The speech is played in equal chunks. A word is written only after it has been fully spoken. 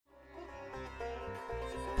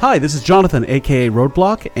Hi, this is Jonathan, aka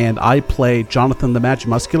Roadblock, and I play Jonathan the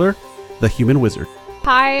Magimuscular, the human wizard.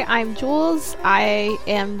 Hi, I'm Jules. I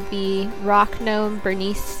am the rock gnome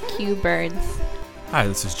Bernice Q. Burns. Hi,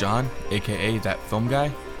 this is John, aka That Film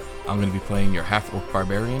Guy. I'm going to be playing your half-orc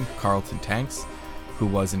barbarian, Carlton Tanks, who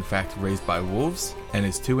was in fact raised by wolves and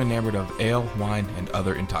is too enamored of ale, wine, and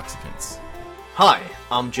other intoxicants. Hi,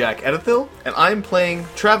 I'm Jack Edithil, and I'm playing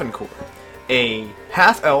Travancore, a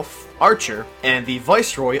half-elf archer and the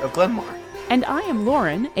Viceroy of Glenmar. And I am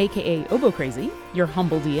Lauren, aka Obo Crazy, your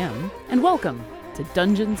humble DM, and welcome to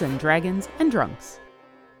Dungeons and Dragons and Drunks.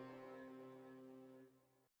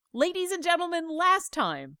 Ladies and gentlemen, last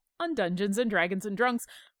time on Dungeons and Dragons and Drunks,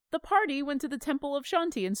 the party went to the Temple of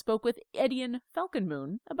Shanti and spoke with Edian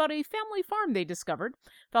Falconmoon about a family farm they discovered.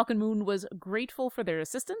 Falconmoon was grateful for their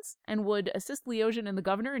assistance and would assist Leosian and the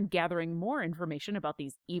governor in gathering more information about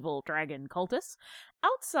these evil dragon cultists.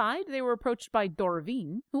 Outside, they were approached by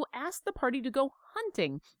Dorvine, who asked the party to go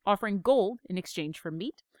hunting, offering gold in exchange for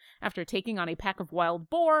meat. After taking on a pack of wild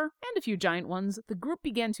boar and a few giant ones, the group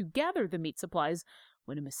began to gather the meat supplies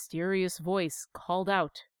when a mysterious voice called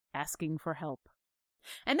out, asking for help.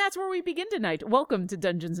 And that's where we begin tonight. Welcome to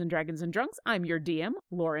Dungeons and Dragons and Drunks. I'm your DM,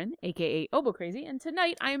 Lauren, aka Obo Crazy, and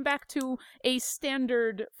tonight I am back to a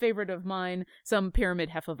standard favorite of mine, some Pyramid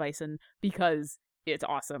Hefeweizen, because it's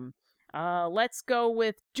awesome. Let's go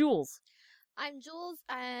with Jules. I'm Jules,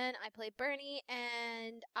 and I play Bernie,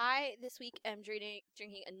 and I, this week, am drinking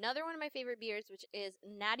another one of my favorite beers, which is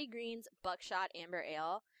Natty Green's Buckshot Amber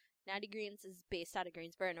Ale. Natty Green's is based out of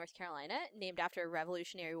Greensboro, North Carolina, named after a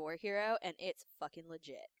Revolutionary War hero, and it's fucking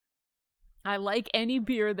legit. I like any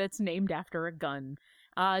beer that's named after a gun.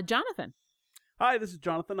 Jonathan. Hi, this is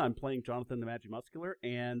Jonathan. I'm playing Jonathan the Magimuscular,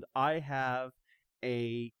 and I have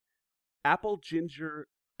a apple ginger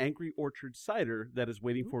Angry Orchard cider that is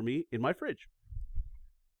waiting for me in my fridge.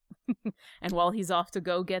 And while he's off to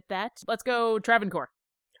go get that, let's go Travancore.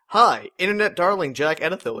 Hi, internet darling Jack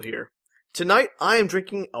Edithil here. Tonight, I am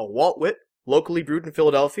drinking a Walt Whit, locally brewed in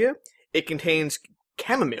Philadelphia. It contains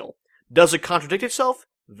chamomile. Does it contradict itself?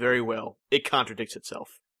 Very well. It contradicts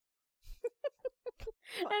itself.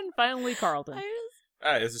 And finally, Carlton.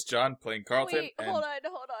 Hi, this is John playing Carlton. Wait, hold on.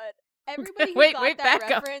 Everybody who Wait, got that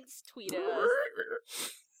back up. reference, tweet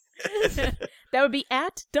us. That would be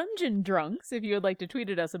at Dungeon Drunks if you would like to tweet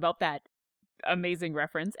at us about that amazing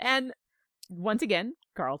reference. And once again,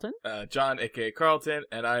 Carlton. John, aka Carlton,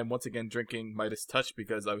 and I am once again drinking Midas Touch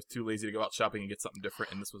because I was too lazy to go out shopping and get something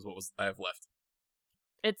different, and this was what I have left.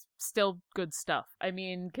 It's still good stuff. I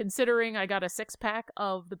mean, considering I got a 6-pack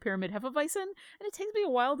of the Pyramid Hefeweizen, and it takes me a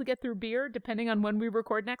while to get through beer, depending on when we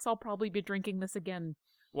record next, I'll probably be drinking this again.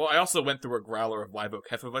 Well, I also went through a growler of Live Oak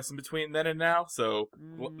Hefeweizen between then and now, so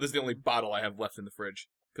this is the only bottle I have left in the fridge,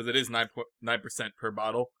 because it is 9% per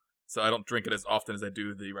bottle, so I don't drink it as often as I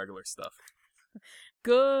do the regular stuff.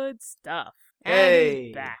 Good stuff. And Hey.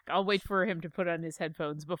 he's back. I'll wait for him to put on his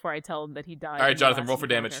headphones before I tell him that he died. All right, in the Jonathan, last roll for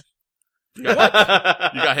damage. encounter.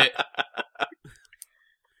 You got hit.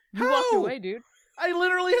 You walked How? away, dude. I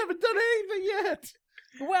literally haven't done anything yet!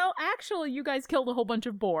 Well, actually, you guys killed a whole bunch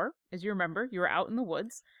of boar. As you remember, you were out in the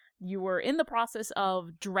woods. You were in the process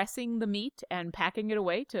of dressing the meat and packing it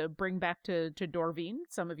away to bring back to Dorvine.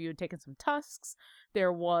 Some of you had taken some tusks.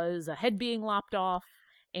 There was a head being lopped off.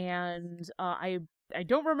 And I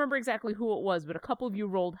don't remember exactly who it was, but a couple of you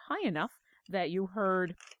rolled high enough that you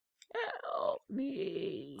heard, "Help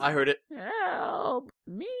me. I heard it. Help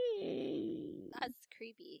me." That's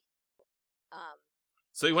creepy.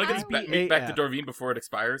 So you want to get this meat back to Dorvine before it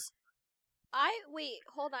expires? Wait,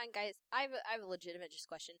 hold on, guys. I have a legitimate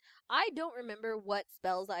question. I don't remember what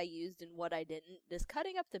spells I used and what I didn't. Does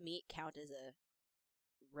cutting up the meat count as a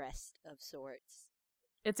rest of sorts?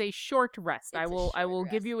 It's a short rest. It's I a will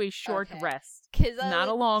short give you a short Okay. rest. 'Cause Not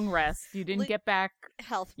a long rest. You didn't get back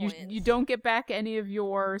health you points. you don't get back any of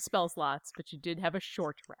your spell slots, but you did have a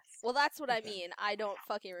short rest. Well, that's what I mean. I don't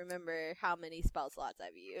fucking remember how many spell slots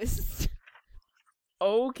I've used.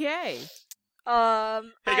 Okay. Hey,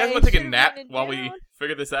 you guys I want to take a should've nap written it while we down.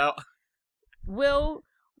 figure this out? We'll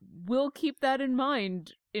keep that in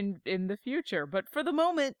mind in the future, but for the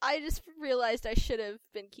moment, I just realized I should have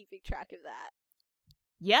been keeping track of that.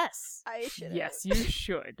 yes. I should have. Yes, you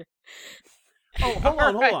should. Oh, hold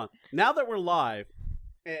Alright. on. Now that we're live,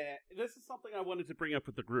 this is something I wanted to bring up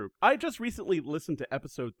with the group. I just recently listened to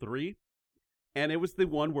episode 3, and it was the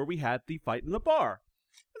one where we had the fight in the bar.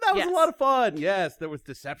 And that was Yes. a lot of fun. Yes, there was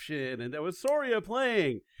deception, and there was Soria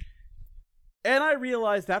playing. And I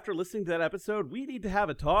realized after listening to that episode, we need to have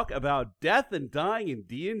a talk about death and dying in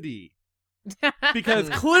D&D. because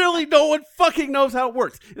clearly no one fucking knows how it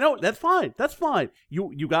works. No, that's fine. That's fine.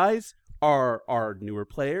 You guys are newer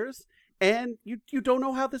players, and you don't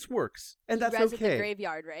know how this works, and that's Res okay. at the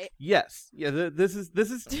graveyard, right? Yes. Yeah. This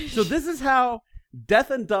is how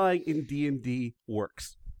death and dying in D&D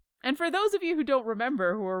works. And for those of you who don't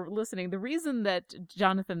remember, who are listening, the reason that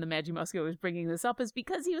Jonathan the Magimuscular was bringing this up is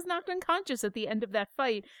because he was knocked unconscious at the end of that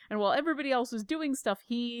fight, and while everybody else was doing stuff,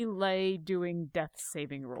 he lay doing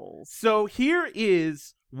death-saving rolls. So here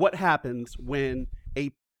is what happens when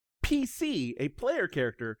a PC, a player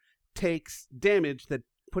character, takes damage that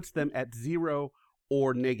puts them at 0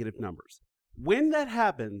 or negative numbers. When that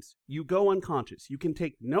happens, you go unconscious. You can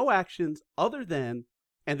take no actions other than,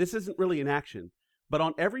 and this isn't really an action, but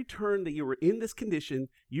on every turn that you were in this condition,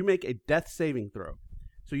 you make a death saving throw.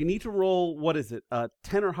 So you need to roll,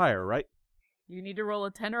 10 or higher, right? You need to roll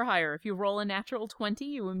a 10 or higher. If you roll a natural 20,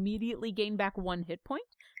 you immediately gain back 1 hit point.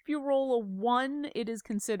 If you roll a 1, it is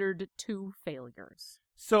considered 2 failures.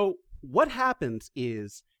 So what happens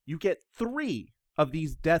is you get 3 of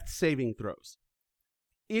these death saving throws.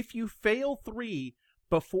 If you fail 3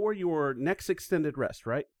 before your next extended rest,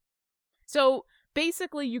 right? So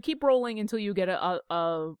basically, you keep rolling until you get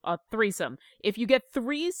a threesome. If you get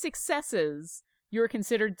 3 successes, you're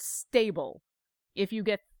considered stable. If you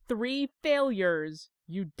get 3 failures,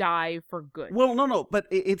 you die for good. Well, no, but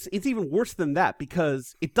it's even worse than that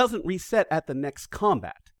because it doesn't reset at the next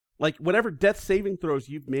combat. Like, whatever death saving throws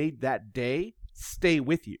you've made that day stay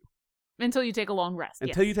with you. Until you take a long rest.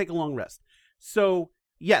 Until you take a long rest. So,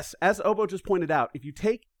 yes, as Obo just pointed out, if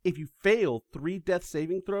you fail 3 death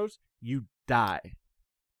saving throws, you die.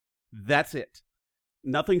 That's it.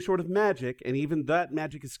 Nothing short of magic, and even that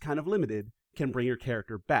magic is kind of limited, can bring your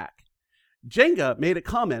character back. Jenga made a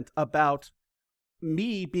comment about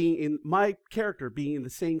my character being in the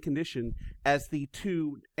same condition as the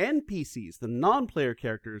 2 NPCs, the non-player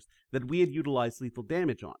characters that we had utilized lethal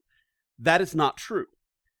damage on. That is not true.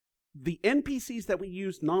 The NPCs that we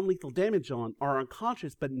use non-lethal damage on are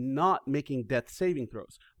unconscious but not making death saving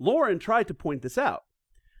throws. Lauren tried to point this out,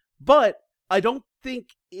 but I don't think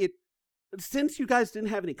since you guys didn't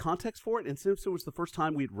have any context for it, and since it was the first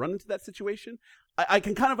time we'd run into that situation, I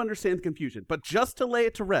can kind of understand the confusion. But just to lay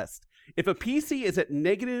it to rest, if a PC is at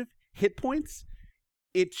negative hit points,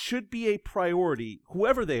 it should be a priority,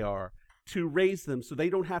 whoever they are, to raise them so they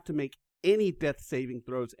don't have to make any death saving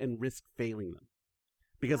throws and risk failing them.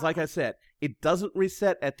 Because like I said, it doesn't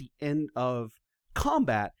reset at the end of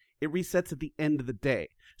combat, it resets at the end of the day.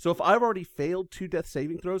 So if I've already failed 2 death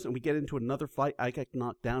saving throws and we get into another fight, I get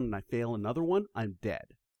knocked down and I fail another one, I'm dead.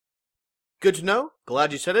 Good to know.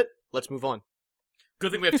 Glad you said it. Let's move on.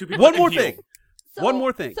 Good thing we have 2 people. One that more can heal. thing. One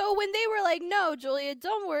more thing. So when they were like, "No, Julia,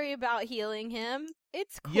 don't worry about healing him.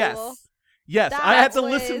 It's cool." Yes. I had to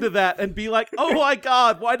That's listen when- to that and be like, "Oh my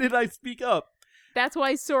god, why did I speak up?" That's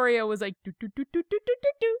why Soria was like, do, do, do, do, do, do,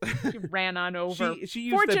 do, do. She ran on over. She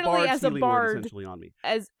used Fortunately, the bard's as a healing word bard, essentially on me.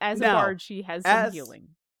 As Now, a bard, she has some healing.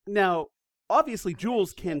 Now, obviously,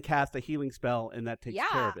 Jules can cast a healing spell, and that takes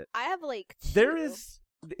care of it. I have like 2.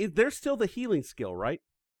 There's still the healing skill, right?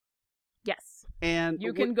 Yes. And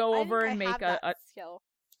You can go I over think and I make have a that skill.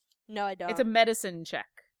 No, I don't. it's a medicine check.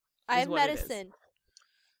 I is have what it is. medicine.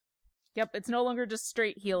 Yep, it's no longer just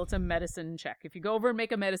straight heal, it's a medicine check. If you go over and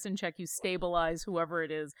make a medicine check, you stabilize whoever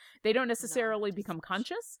it is. They don't necessarily become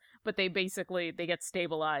conscious, but they get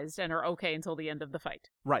stabilized and are okay until the end of the fight.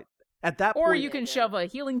 right at that Or point. you can shove a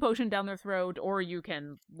healing potion down their throat, or you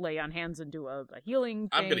can lay on hands and do a healing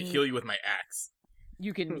thing. I'm gonna heal you with my axe.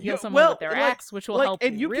 You can Yeah, heal someone with their axe, which will help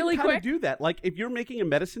and you really can kind quick. of do that. Like if you're making a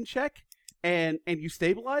medicine check and you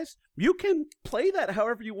stabilize, you can play that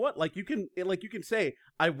however you want. Like you can say,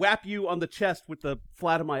 I whap you on the chest with the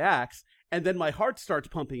flat of my axe, and then my heart starts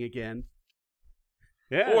pumping again.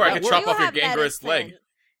 Yeah, Or I that could works. chop off your have gangrenous leg.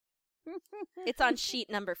 medicine. It's on sheet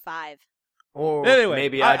number 5. Or Anyway,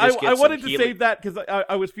 maybe I just get I some wanted to healing. save that because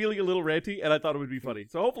I was feeling a little ranty, and I thought it would be funny.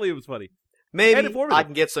 So hopefully it was funny. And Maybe informative. I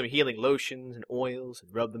can get some healing lotions and oils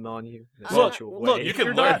and rub them on you in a Look, sensual look, way. you can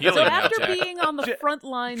You're learn not- healing so now, after Jack. being on the Ja- front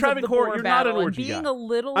lines of Travancore, the boar you're not an battle and orgy being guy. a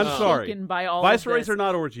little I'm sorry. shaken by all Viceroys of this, are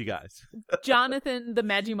not orgy guys. Jonathan, the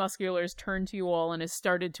Magimuscular, has turned to you all and has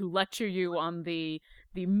started to lecture you on the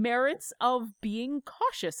merits of being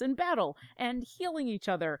cautious in battle and healing each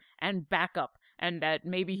other and backup, and that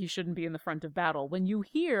maybe he shouldn't be in the front of battle. When you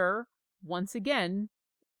hear, once again,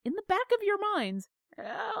 in the back of your minds,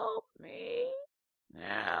 help me,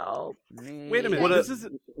 help me. Wait a minute. What a- this is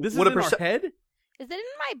what a in our perce- head? Is it in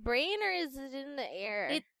my brain or is it in the air?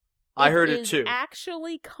 It- I heard it is too.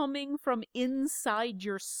 actually coming from inside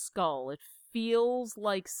your skull. It feels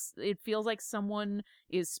like someone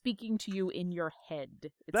is speaking to you in your head.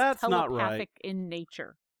 It's That's not telepathic right. in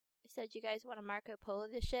nature. I said, you guys want to Marco Polo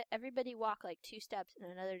this shit? Everybody walk like 2 steps in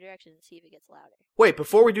another direction and see if it gets louder. Wait,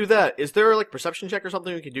 before we do that, is there like perception check or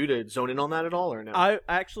something we can do to zone in on that at all, or no? I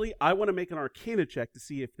want to make an Arcana check to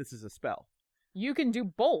see if this is a spell. You can do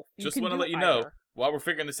both. You Just can want to do let you know, either. while we're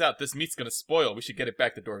figuring this out, this meat's gonna spoil. We should get it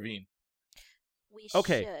back to Dorvine. We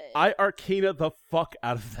Okay, should. I Arcana the fuck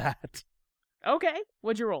out of that. Okay,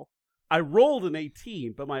 what'd you roll? I rolled an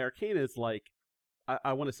 18, but my Arcana is like,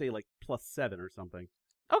 I want to say like +7 or something.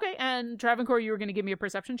 Okay, and Travancore, you were going to give me a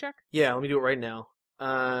perception check? Yeah, let me do it right now.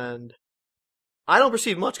 And I don't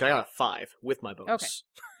perceive much, 'cause I got a 5 with my bonus.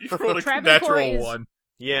 You rolled a Travancore natural is- 1.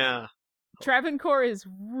 Yeah. Travancore is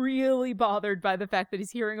really bothered by the fact that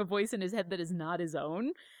he's hearing a voice in his head that is not his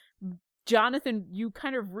own. Jonathan, you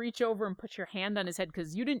kind of reach over and put your hand on his head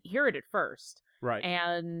because you didn't hear it at first. Right.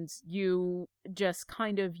 And you just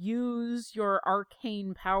kind of use your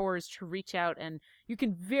arcane powers to reach out, and you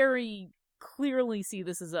can very clearly see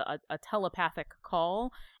this is a telepathic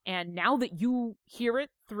call. And now that you hear it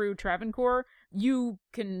through Travancore, you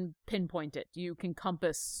can pinpoint it. You can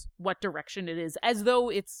compass what direction it is, as though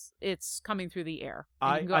it's coming through the air.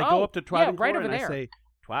 And you I can go up to Travancore right over and there. I say,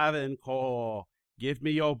 Travancore, give me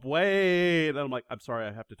your blade. And I'm like, I'm sorry,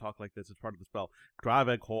 I have to talk like this. It's part of the spell.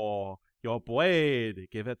 Travancore, your blade,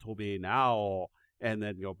 give it to me now. And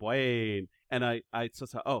then your blade. And I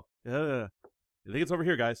just, I think it's over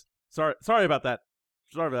here, guys. Sorry about that.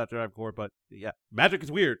 Sorry about that, Travancore, but yeah, magic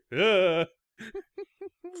is weird. Ugh.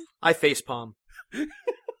 I facepalm.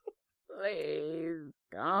 Please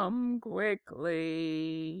come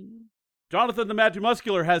quickly. Jonathan the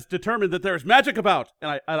Magimuscular has determined that there's magic about,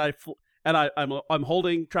 I'm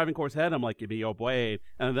holding Travancore's head. I'm like, give me your blade,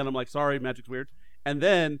 and then I'm like, sorry, magic's weird, and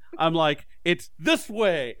then I'm like, it's this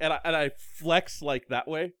way, and I flex like that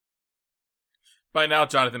way. By now,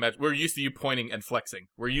 Jonathan, we're used to you pointing and flexing.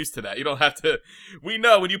 We're used to that. You don't have to. We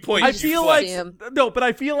know when you point. I you feel flex. like no, but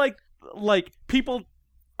I feel like people.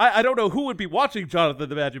 I don't know who would be watching Jonathan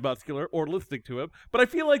the Magimuscular or listening to him, but I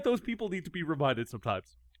feel like those people need to be reminded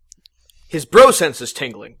sometimes. His bro sense is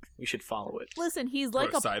tingling. You should follow it. Listen, he's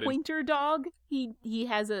like a Excited. pointer dog. He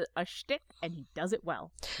has a shtick, and he does it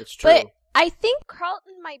well. It's true. But I think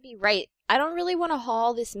Carlton might be right. I don't really want to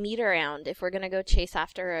haul this meat around if we're going to go chase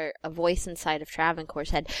after a voice inside of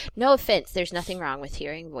Travancore's head. No offense, there's nothing wrong with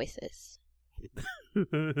hearing voices.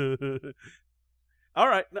 All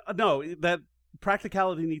right, no, that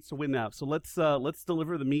practicality needs to win out. So let's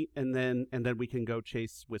deliver the meat, and then we can go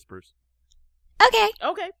chase whispers. Okay.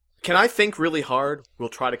 Okay. Can I think really hard? We'll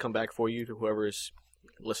try to come back for you to whoever is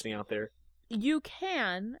listening out there. You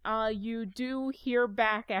can. You do hear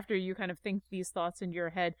back after you kind of think these thoughts in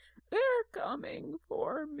your head. They're coming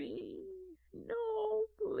for me. No,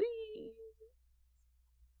 please.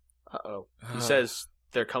 Uh-oh. He says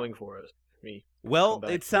they're coming for us. Me. Well, Come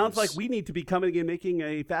back, it sounds please. like we need to be coming and making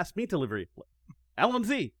a fast meat delivery.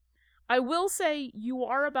 LMZ. I will say you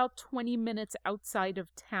are about 20 minutes outside of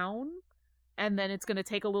town, and then it's going to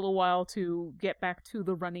take a little while to get back to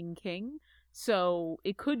the Running King. So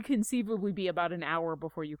it could conceivably be about an hour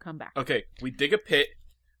before you come back. Okay, we dig a pit.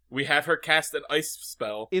 We have her cast an ice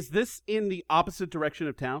spell. Is this in the opposite direction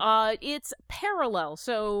of town? It's parallel.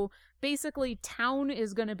 So basically, town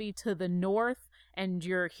is going to be to the north, and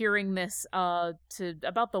you're hearing this to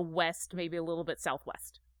about the west, maybe a little bit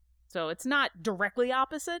southwest. So it's not directly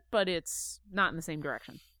opposite, but it's not in the same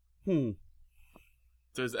direction. Can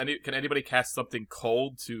anybody cast something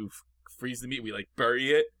cold to freeze the meat? We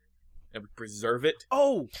bury it and we preserve it.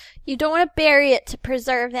 Oh, You don't want to bury it to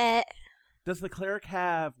preserve it. does the cleric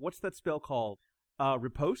have, what's that spell called?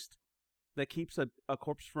 Riposte? That keeps a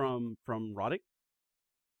corpse from rotting?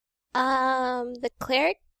 The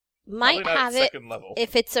cleric might Probably not have at it second level.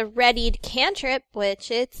 if it's a readied cantrip,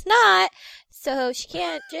 which it's not. So she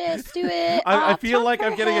can't just do it. I off feel top like of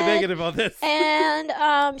I'm her getting a head. negative on this.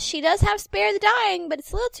 And she does have spare the dying, but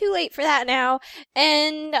it's a little too late for that now.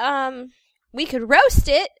 And we could roast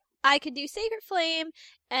it. I could do sacred flame,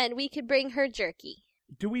 and we could bring her jerky.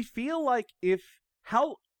 Do we feel like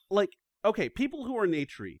okay, people who are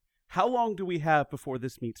naturey, how long do we have before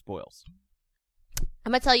this meat spoils?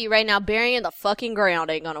 I'm gonna tell you right now, burying in the fucking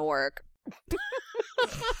ground ain't gonna work.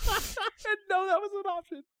 No, that was an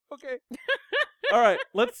option. Okay. All right,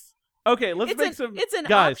 let's make some it's an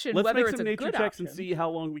guys, option, let's whether make it's some a nature good checks and option. see how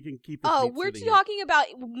long we can keep this Oh, meat we're sitting here. talking about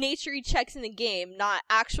nature checks in the game, not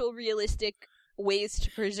actual realistic ways to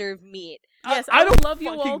preserve meat. Yes, I I would don't love you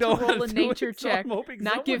fucking all know to how roll a to do nature it, so I'm check, hoping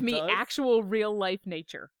not give someone me does. actual real life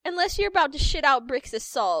nature. Unless you're about to shit out bricks of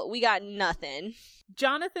salt, we got nothing.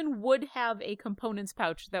 Jonathan would have a components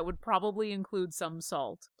pouch that would probably include some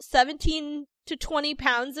salt. 17 to 20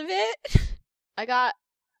 pounds of it. I got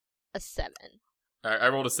a 7. All right, I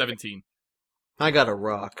rolled a 17. I got a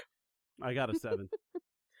rock. I got a 7.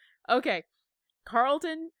 Okay,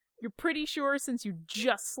 Carlton, you're pretty sure since you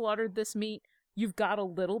just slaughtered this meat, you've got a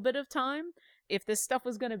little bit of time. If this stuff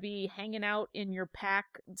was going to be hanging out in your pack,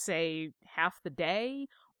 say, half the day,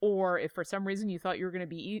 or if for some reason you thought you were going to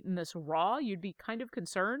be eating this raw, you'd be kind of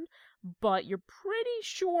concerned. But you're pretty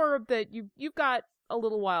sure that you've got a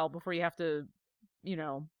little while before you have to,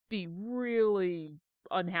 be really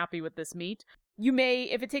unhappy with this meat. You may,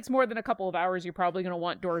 if it takes more than a couple of hours, you're probably going to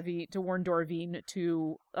want warn Dorvine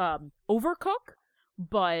to overcook,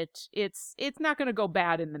 but it's not going to go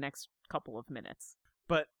bad in the next couple of minutes.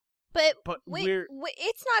 But But wait, we're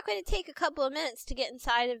it's not going to take a couple of minutes to get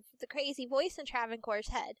inside of the crazy voice in Travancore's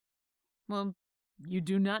head. Well, you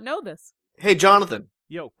do not know this. Hey, Jonathan,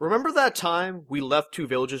 yo, remember that time we left 2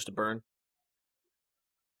 villages to burn?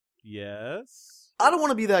 yes. I don't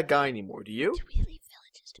want to be that guy anymore, do you? Do we leave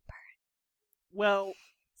villages to burn? Well,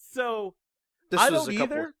 so This I was don't a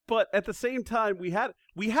couple. either, but at the same time, we have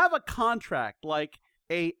a contract, like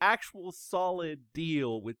a actual solid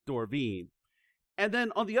deal with Dorvine, and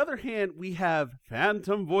then on the other hand, we have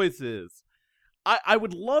phantom voices. I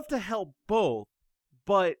would love to help both,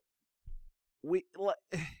 but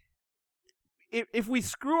if we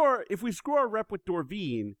screw our rep with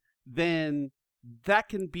Dorvine, then that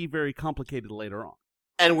can be very complicated later on.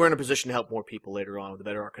 And we're in a position to help more people later on, the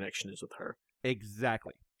better our connection is with her.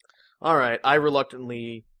 Exactly. Alright, I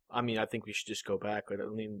think we should just go back.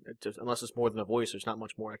 Unless it's more than a voice, there's not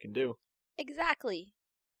much more I can do. Exactly.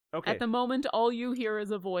 Okay. At the moment, all you hear is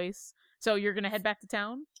a voice. So you're going to head back to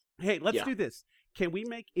town? Hey, let's Yeah. do this. Can we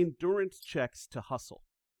make endurance checks to hustle?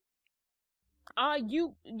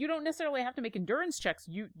 You don't necessarily have to make endurance checks.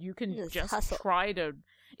 You can Just just hustle. try to.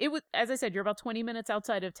 It would, as I said, you're about 20 minutes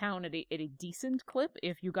outside of town at a decent clip.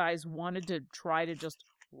 If you guys wanted to try to just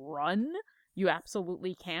run, you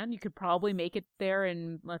absolutely can. You could probably make it there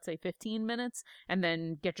in, let's say, 15 minutes, and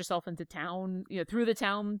then get yourself into town, through the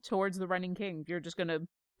town towards the Running King. You're just gonna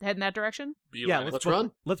head in that direction. Yeah, Beeline. let's book.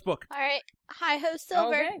 run. Let's book. All right. Hi-ho,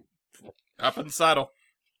 Silver. Okay. Up in the saddle.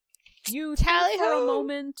 You Tally think for a ho!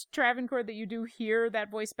 moment, Travancore, that you do hear that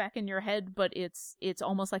voice back in your head, but it's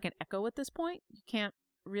almost like an echo at this point. You can't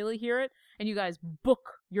really hear it, and you guys book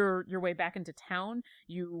your way back into town.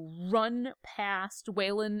 You run past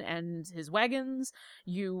Waylon and his wagons.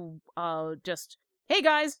 You just, hey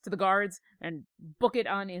guys, to the guards, and book it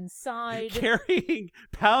on inside. Carrying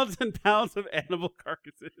pounds and pounds of animal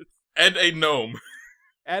carcasses And a gnome.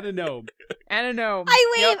 and a gnome. And a gnome.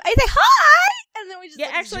 I wave. Yep. I say hi, and then we just Yeah,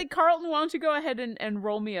 like, actually, Carlton, why don't you go ahead and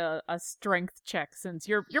roll me a strength check, since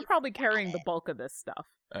you're probably carrying the bulk of this stuff.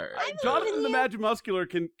 All right. I'm Jonathan the leaving you.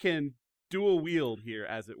 Magimuscular can dual wield here,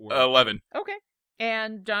 as it were. 11. Okay.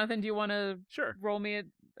 And Jonathan, do you want to Sure. roll me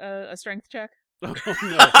a strength check? Oh no!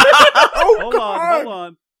 Oh, hold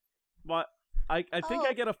on. What? I think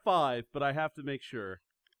I Oh. get a 5, but I have to make sure.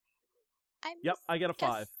 Yep, I get a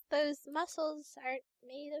 5. Those muscles aren't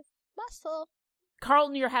made of muscle.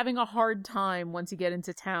 Carlton, you're having a hard time once you get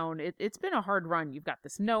into town. It's been a hard run. You've got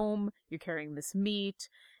this gnome, you're carrying this meat,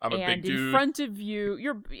 I'm a and big dude. in front of you,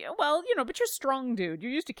 but you're a strong dude.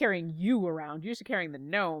 You're used to carrying you around. You're used to carrying the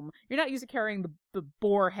gnome. You're not used to carrying the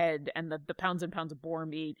boar head and the pounds and pounds of boar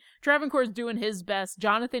meat. Travancore's doing his best.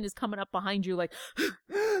 Jonathan is coming up behind you like...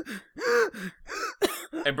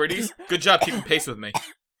 And Bernice, good job keeping pace with me.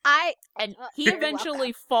 And he You're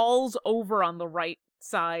eventually falls over on the right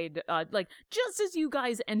side, just as you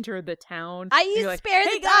guys enter the town. I You're use like, spare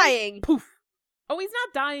 "Hey, the guys!" dying. Poof. Oh, he's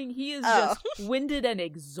not dying. He is Oh. just winded and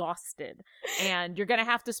exhausted. And you're going to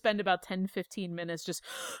have to spend about 10-15 minutes just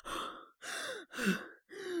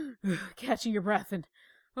catching your breath and,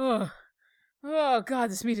 oh God,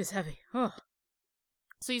 this meat is heavy. Oh.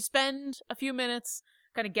 So you spend a few minutes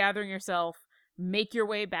kind of gathering yourself, make your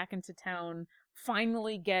way back into town,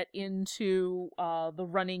 finally get into the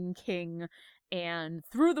Running King, and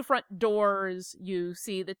through the front doors you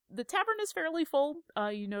see that the tavern is fairly full.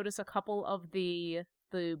 You notice a couple of the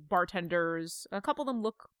bartenders, a couple of them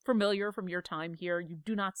look familiar from your time here. You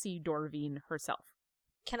do not see Dorvine herself.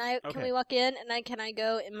 Can Okay. we walk in and can I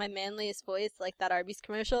go in my manliest voice like that Arby's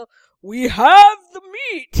commercial? We have the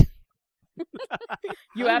meat.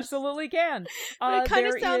 You absolutely can. It kind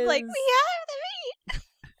of There sounds like is- we have the meat.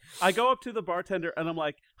 I go up to the bartender and I'm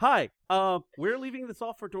like, "Hi, we're leaving this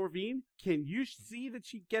off for Dorvine. Can you see that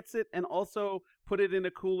she gets it and also put it in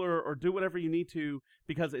a cooler or do whatever you need to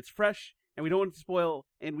because it's fresh and we don't want it to spoil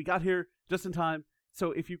and we got here just in time.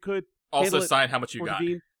 So if you could Also handle it sign how much you for got.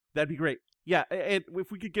 Dorvine, that'd be great. Yeah, and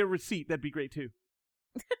if we could get a receipt, that'd be great too."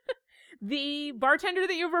 The bartender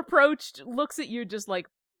that you've approached looks at you just like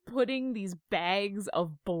putting these bags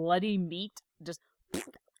of bloody meat just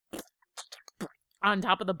on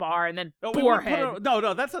top of the bar and then No, we wouldn't put forehead.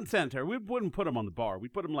 no, that's unsanitary. We wouldn't put them on the bar.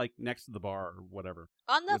 We'd put them like next to the bar or whatever.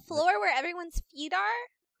 On the With- floor where everyone's feet are?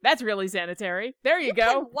 That's really sanitary. There you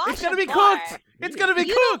can go. wash It's gonna a be bar. cooked. It's gonna be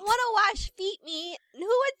You don't cooked. want to wash feet meat. Who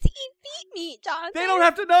wants to eat feet meat, Jonathan? They don't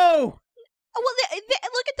have to know. Oh, well,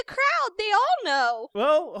 look at the crowd. They all know.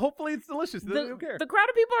 Well, hopefully it's delicious. They don't care. The crowd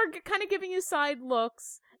of people are kind of giving you side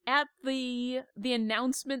looks at the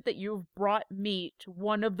announcement that you've brought meat.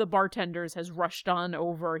 One of the bartenders has rushed on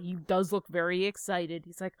over. He does look very excited.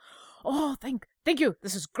 He's like, "Oh, thank you.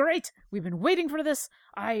 This is great. We've been waiting for this.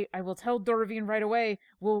 I will tell Dorvine right away.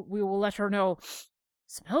 We will let her know.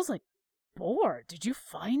 Smells like boar. Did you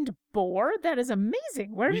find boar? That is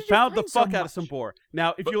amazing. Where We did you found the find so fuck out of some much?" boar.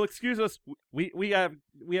 Now, if you'll excuse us, we have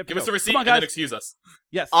to Give us go. a receipt Come on, and then guys. excuse us.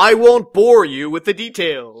 Yes. I won't bore you with the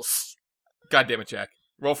details. God damn it, Jack.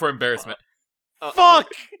 Roll for embarrassment. Fuck.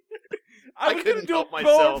 I I was gonna couldn't do a help bow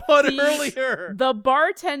myself. pun The- earlier. The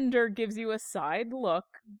bartender gives you a side look,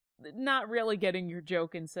 not really getting your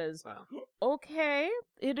joke, and says, Wow. "Okay,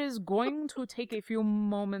 it is going to take a few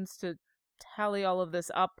moments to tally all of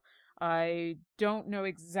this up. I don't know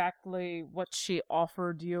exactly what she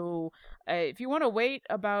offered you. If you want to wait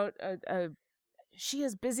about, she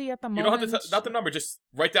is busy at the You moment." don't have to, not the number, just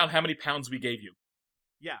write down how many pounds we gave you.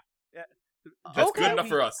 That's good enough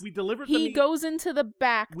for us. We delivered the He meat. goes into the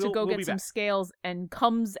back to We'll go be get some back. scales and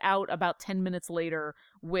comes out about 10 minutes later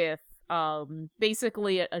with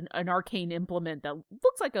basically an arcane implement that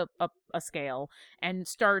looks like a scale and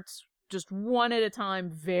starts just one at a time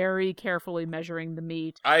very carefully measuring the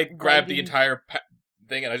meat. I grabbed the Writing- entire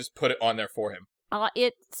thing and I just put it on there for him.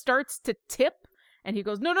 It starts to tip and he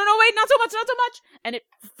goes, no, wait, not so much. And it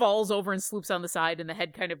falls over and sloops on the side and the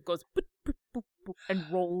head kind of goes boop, boop, boop, boop, and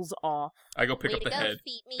rolls off. I go pick Way up to the go, head,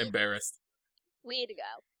 feet meat. embarrassed. Way to go.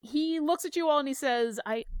 He looks at you all and he says,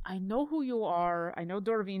 I know who you are. I know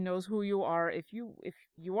Dorvine knows who you are. If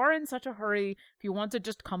you are in such a hurry, if you want to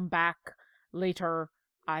just come back later,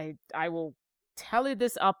 I will tally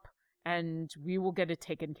this up and we will get it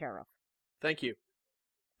taken care of." Thank you.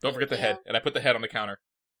 Don't forget the head. And I put the head on the counter.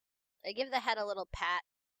 I give the head a little pat.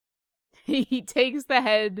 He takes the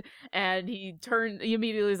head and he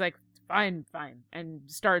immediately is like, fine, and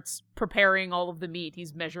starts preparing all of the meat.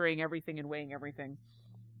 He's measuring everything and weighing everything.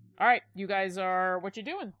 All right, you guys are, what you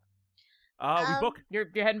doing? We book. You're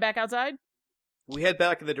heading back outside? We head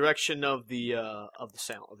back in the direction of the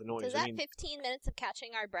sound, of the noise. Does I that mean, 15 minutes of catching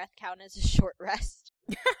our breath count as a short rest?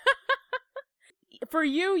 For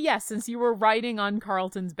you, yes, since you were riding on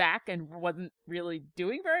Carlton's back and wasn't really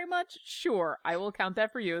doing very much, sure, I will count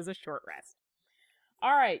that for you as a short rest.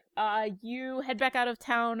 All right, you head back out of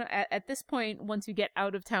town. At this point, once you get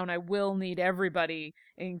out of town, I will need everybody,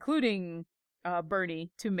 including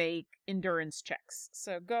Bernie, to make endurance checks.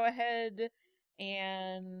 So go ahead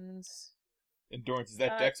and Endurance, is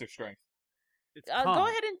that Uh, dex or strength? It's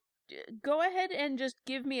go ahead and just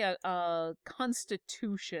give me a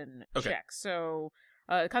Constitution Okay. check. So,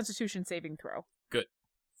 Constitution saving throw.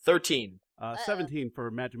 13. 17 for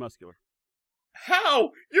Magimuscular.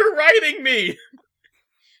 How? You're riding me!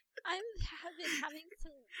 I'm having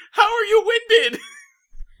some... How are you winded?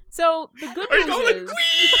 So the good Are you news going is, like,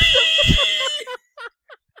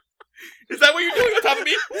 Is that what you're doing on top of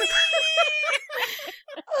me?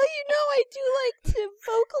 Oh, you know I do like to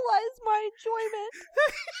vocalize my enjoyment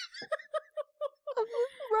of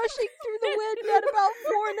rushing through the wind at about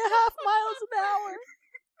 4.5 miles an hour.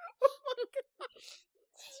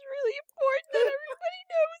 It's really important that everybody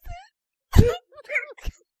knows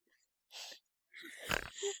it.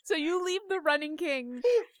 so you leave the Running King,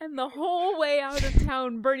 and the whole way out of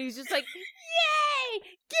town, Bernie's just like, "Yay!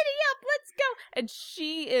 Giddy up, let's go!" And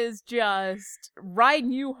she is just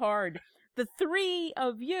riding you hard. The three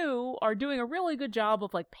of you are doing a really good job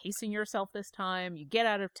of like pacing yourself this time. You get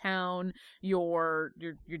out of town, you're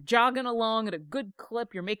jogging along at a good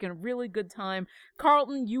clip, you're making a really good time.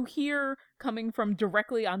 Carlton, you hear coming from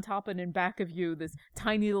directly on top and in back of you this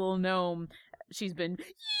tiny little gnome. She's been,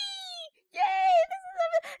 "Yay!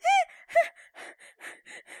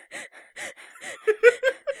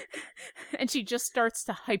 And she just starts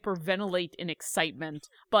to hyperventilate in excitement.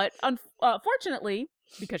 But unfortunately,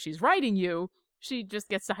 because she's riding you, She just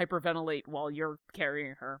gets to hyperventilate while you're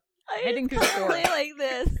carrying her. I Heading through the totally forest. like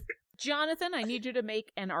this. Jonathan, I need you to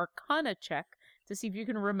make an Arcana check to see if you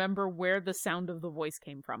can remember where the sound of the voice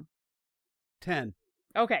came from. 10.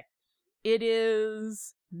 Okay. It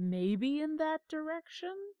is maybe in that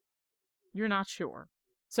direction? You're not sure.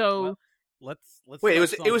 So, Well, let's Wait, it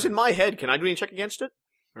start was in somewhere. my head. Can I do any check against it?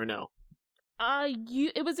 Or no?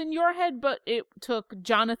 it was in your head, but it took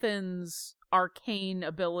Jonathan's arcane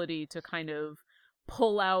ability to kind of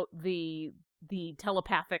pull out the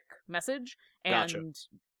telepathic message and Gotcha.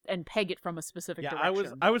 and peg it from a specific Yeah,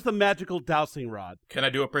 direction. I was the magical dowsing rod. Can I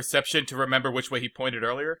do a perception to remember which way he pointed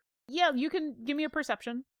earlier? Yeah, you can give me a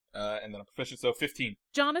perception. And then a proficient, so 15.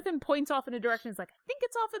 Jonathan points off in a direction. He's like, I think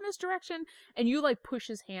it's off in this direction. And you like push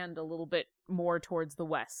his hand a little bit more towards the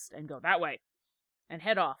west and go that way and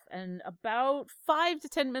head off. And about 5 to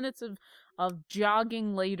 10 minutes of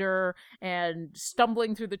jogging later and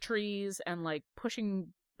stumbling through the trees and like pushing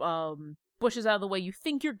bushes out of the way, you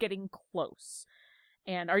think you're getting close.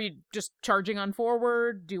 And are you just charging on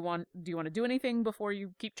forward? Do you want to do anything before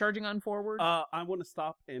you keep charging on forward? I want to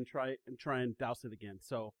stop and try and douse it again.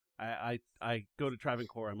 So I go to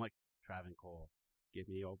Travancore. I'm like, Travancore, give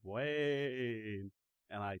me your Wayne.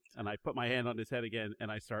 And I put my hand on his head again, and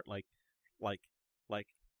I start like,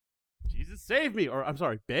 Jesus save me, or I'm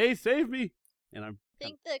sorry, Bay save me. And I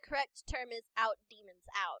think the correct term is out demons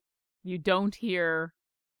out. You don't hear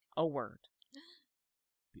a word.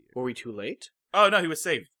 Were we too late? Oh, no, he was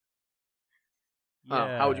saved. Oh,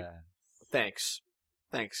 how would you- Thanks,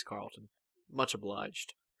 Carlton. Much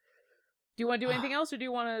obliged. Do you want to do anything else, or do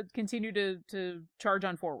you want to continue to charge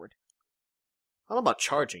on forward? I don't know about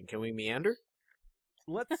charging. Can we meander?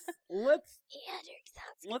 Let's Andrew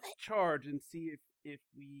sounds let's good. charge and see if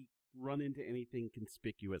we run into anything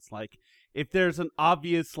conspicuous. Like if there's an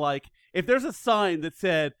obvious if there's a sign that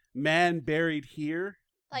said "man buried here,"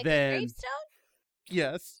 Like then a gravestone?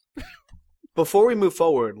 yes. Before we move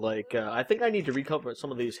forward, I think I need to recover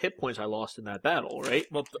some of these hit points I lost in that battle, right?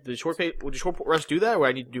 Well, Would the short rest do that, or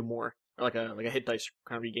I need to do more? Or like a hit dice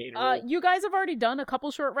kind of regain? roll? You guys have already done a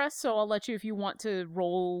couple short rests, so I'll let you if you want to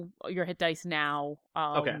roll your hit dice now.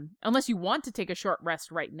 Okay. Unless you want to take a short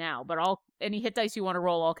rest right now, but any hit dice you want to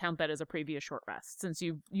roll, I'll count that as a previous short rest since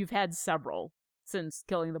you've had several since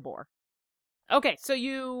killing the boar. Okay, so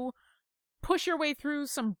you push your way through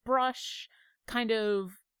some brush, kind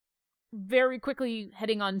of very quickly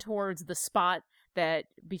heading on towards the spot that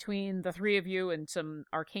between the three of you and some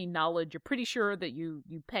arcane knowledge, you're pretty sure that you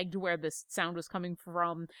pegged where this sound was coming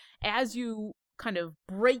from. As you kind of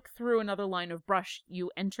break through another line of brush,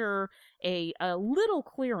 you enter a little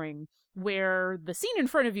clearing where the scene in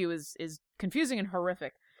front of you is confusing and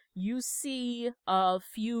horrific. You see a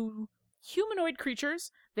few humanoid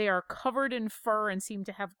creatures. They are covered in fur and seem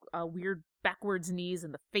to have weird backwards knees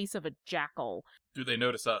and the face of a jackal. do they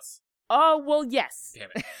notice us? Oh, well, yes. Damn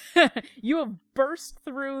it. You have burst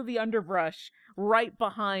through the underbrush right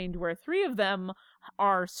behind where three of them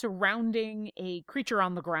are surrounding a creature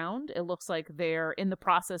on the ground. It looks like they're in the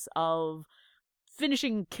process of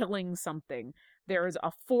finishing killing something. There's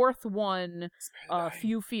a fourth one a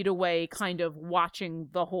few feet away, kind of watching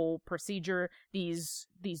the whole procedure. These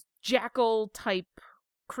jackal-type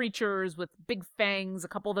creatures with big fangs. A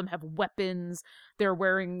couple of them have weapons. They're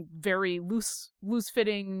wearing very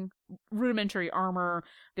loose-fitting, rudimentary armor.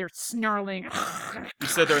 They're snarling. You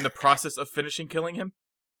said they're in the process of finishing killing him?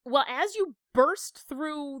 Well, as you burst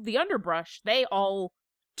through the underbrush, they all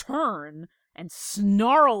turn and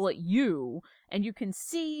snarl at you, and you can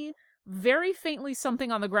see very faintly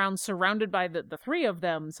something on the ground surrounded by the three of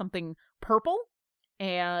them, something purple,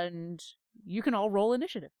 and you can all roll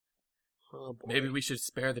initiative. Oh, boy. Maybe we should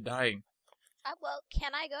spare the dying. Well,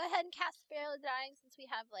 can I go ahead and cast Spare the Dying since we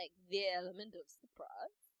have, the element of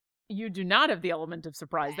surprise? You do not have the element of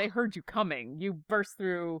surprise. They heard you coming. You burst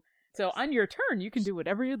through. So on your turn, you can do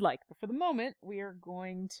whatever you'd like. But for the moment, we are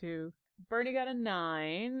going to... Bernie got a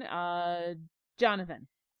 9. Jonathan.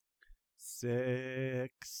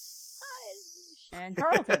 6. And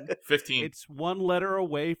Carlton. 15. It's one letter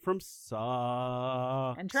away from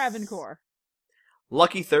sucks. And Travancore.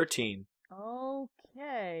 Lucky 13.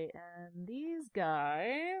 Okay, and these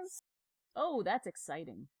guys... Oh, that's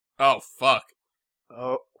exciting. Oh, fuck.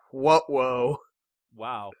 Oh, what? Whoa.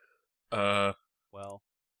 Wow. Well,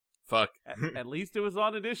 Fuck. at least it was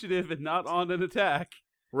on initiative and not on an attack.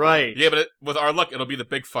 Right. Yeah, but with our luck, it'll be the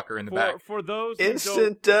big fucker in the back. For those who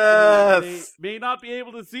Instant don't, death. they may not be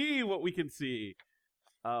able to see what we can see.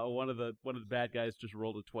 One of the bad guys just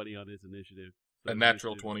rolled a 20 on his initiative. A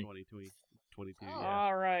natural initiative is 20. 22. Oh. Yeah.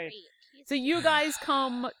 All right. Great. He's- So you guys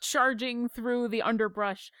come charging through the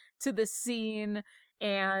underbrush to the scene,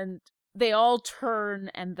 and they all turn,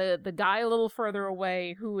 and the guy a little further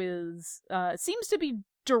away, who is seems to be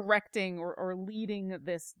directing or leading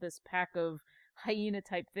this pack of hyena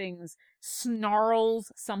type things,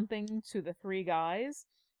 snarls something to the three guys,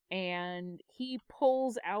 and he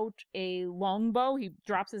pulls out a longbow. He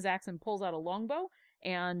drops his axe and pulls out a longbow,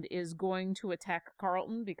 and is going to attack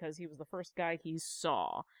Carlton because he was the first guy he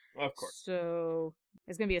saw. Of course. So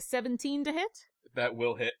it's going to be a 17 to hit. That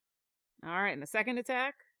will hit. All right, and the second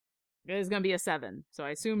attack is going to be a 7. So I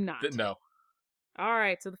assume not. No. All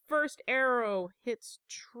right, so the first arrow hits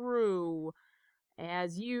true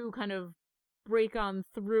as you kind of break on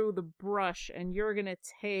through the brush, and you're going to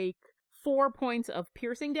take 4 points of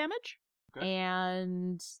piercing damage. Okay.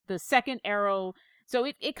 And the second arrow, so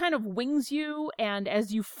it kind of wings you, and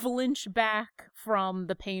as you flinch back from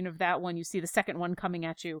the pain of that one, you see the second one coming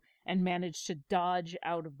at you and manage to dodge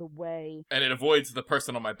out of the way. And it avoids the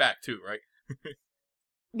person on my back, too, right?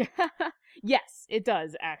 Yes, it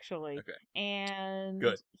does, actually. Okay. And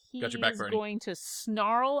Good. he's Got your back, Bernie. going to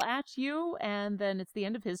snarl at you, and then it's the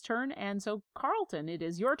end of his turn, and so Carlton, it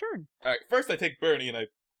is your turn. All right, first I take Bernie and I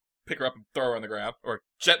pick her up and throw her on the ground, or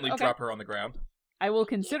gently Okay. drop her on the ground. I will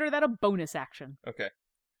consider that a bonus action. Okay.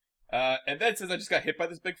 And then since I just got hit by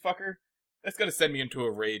this big fucker, that's gonna send me into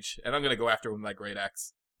a rage, and I'm gonna go after him with my great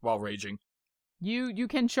axe while raging. You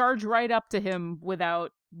can charge right up to him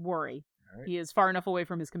without worry. All right. He is far enough away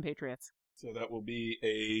from his compatriots. So that will be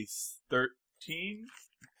a 13.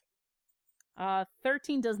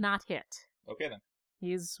 13 does not hit. Okay then.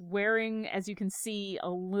 He's wearing, as you can see, a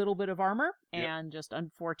little bit of armor, Yep. and just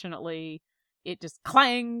unfortunately, it just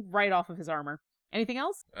clang right off of his armor. Anything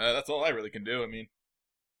else? That's all I really can do. I mean,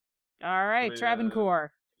 All right, Wait,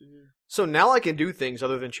 Travancore. So now I can do things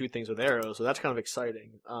other than shoot things with arrows, so that's kind of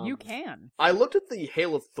exciting. You can. I looked at the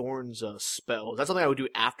Hail of Thorns spell. Is that something I would do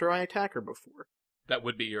after I attack or before? that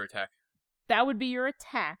would be your attack. That would be your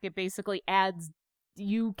attack. It basically adds,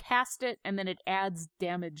 you cast it, and then it adds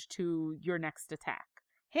damage to your next attack.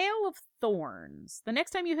 Hail of Thorns. The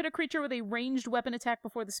next time you hit a creature with a ranged weapon attack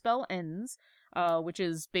before the spell ends, which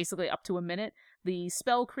is basically up to a minute, the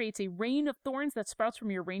spell creates a rain of thorns that sprouts from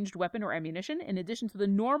your ranged weapon or ammunition. In addition to the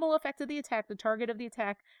normal effect of the attack, the target of the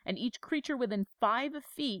attack and each creature within 5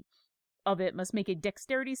 feet of it must make a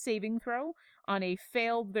dexterity saving throw. On a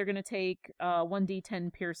failed, they're going to take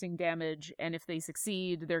 1d10 piercing damage, and if they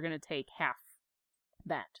succeed, they're going to take half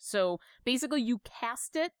that. So basically, you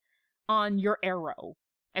cast it on your arrow,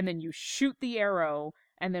 and then you shoot the arrow,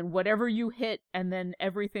 and then whatever you hit, and then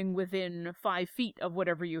everything within 5 feet of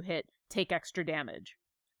whatever you hit, take extra damage.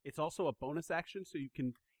 It's also a bonus action, so you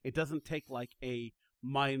can. It doesn't take like a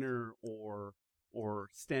minor or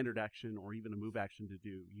standard action or even a move action to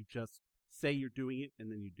do. You just say you're doing it,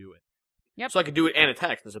 and then you do it. Yep. So I can do it and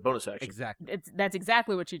attack as a bonus action. Exactly. That's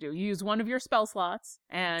exactly what you do. You use one of your spell slots,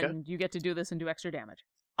 and Okay. you get to do this and do extra damage.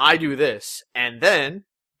 I do this, and then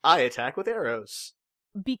I attack with arrows.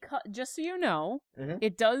 Because, just so you know, Mhm.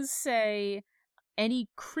 it does say any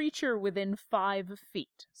creature within 5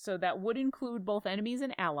 feet. So that would include both enemies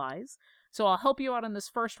and allies. So I'll help you out on this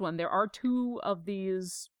first one. There are 2 of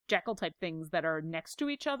these jackal type things that are next to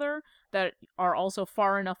each other that are also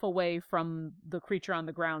far enough away from the creature on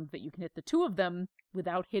the ground that you can hit the 2 of them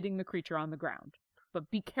without hitting the creature on the ground.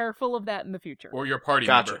 But be careful of that in the future. Or your party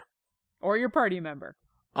Gotcha. member. Or your party member.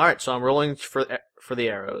 All right, so I'm rolling for the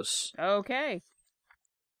arrows. Okay.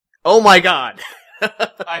 Oh my god!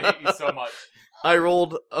 I hate you so much. I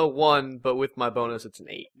rolled a 1, but with my bonus, it's an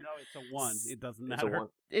 8. No, it's a 1. It doesn't It's a matter.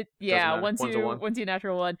 1. Yeah, matter. once One's a you one. once you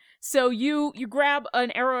natural one. So you grab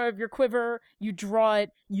an arrow of your quiver, you draw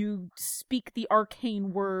it, you speak the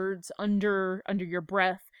arcane words under your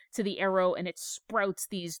breath to the arrow, and it sprouts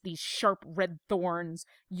these sharp red thorns.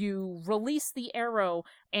 You release the arrow,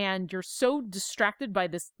 and you're so distracted by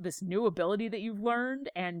this new ability that you've learned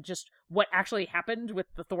and just what actually happened with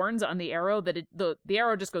the thorns on the arrow that the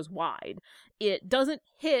arrow just goes wide. It doesn't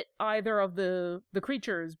hit either of the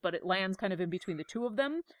creatures, but it lands kind of in between the 2 of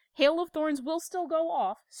them. Hail of Thorns will still go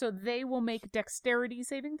off, so they will make dexterity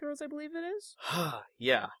saving throws, I believe it is.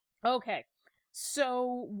 Yeah. Okay.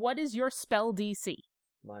 So, what is your spell DC?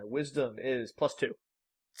 My wisdom is +2.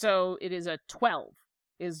 So, it is a 12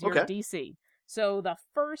 is your Okay. DC. So, the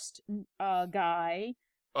first guy,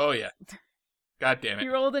 Oh yeah. God damn he it.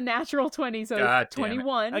 rolled a natural 20, so God damn it.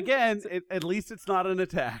 21. Again, at least it's not an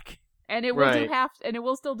attack. And it will do Right. and it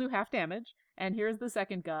will still do half damage. And here's the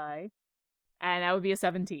second guy. And that would be a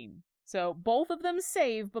 17. So both of them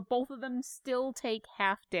save, but both of them still take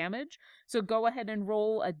half damage. So go ahead and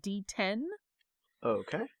roll a d10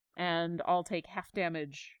 Okay. And I'll take half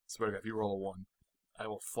damage. Swear to God, if you roll a 1, I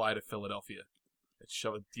will fly to Philadelphia and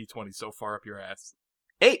shove a D20 so far up your ass.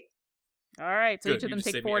 8. Alright, so Good, each of you them just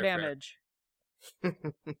take saved me 4 airfare. damage.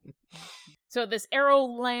 So this arrow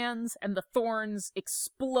lands, and the thorns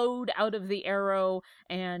explode out of the arrow,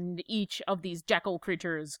 and each of these jackal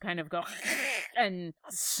creatures kind of go and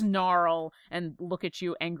snarl and look at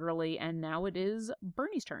you angrily, and now it is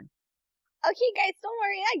Bernie's turn. Okay, guys, don't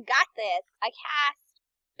worry. I got this. I cast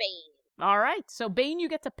Bane. Alright, so Bane, you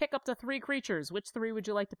get to pick up to 3 creatures. Which 3 would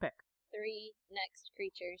you like to pick? 3 next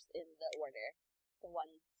creatures in the order. The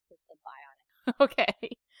ones with the bionic. Okay.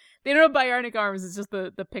 They don't have bionic arms, it's just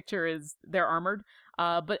the picture is they're armored.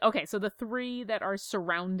 But okay, so the 3 that are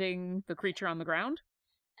surrounding the creature on the ground.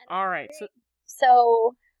 Alright,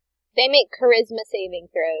 So they make charisma saving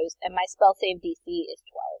throws, and my spell save DC is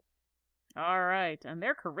 12. alright, and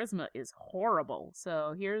their charisma is horrible.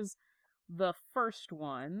 So here's the first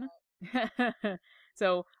one.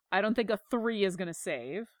 So I don't think a 3 is gonna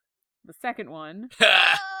save. The second one.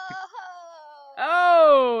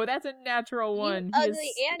 Oh, that's a natural one. You He ugly,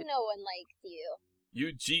 is- and no one likes you.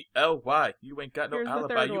 UGLY. You ain't got no Here's the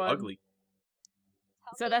alibi, third you one. ugly.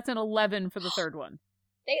 So that's an 11 for the third one.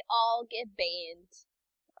 They all get baned.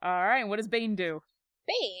 Alright, what does Bane do?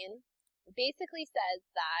 Bane basically says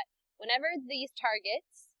that whenever these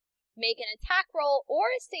targets make an attack roll or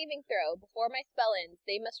a saving throw before my spell ends,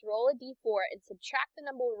 they must roll a d4 and subtract the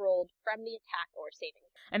number rolled from the attack or saving.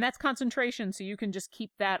 And that's concentration, so you can just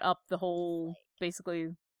keep that up basically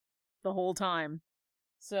the whole time.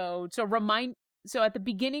 So at the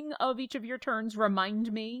beginning of each of your turns,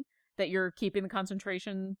 remind me that you're keeping the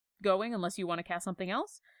concentration going unless you want to cast something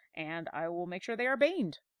else, and I will make sure they are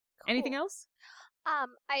baned. Anything else?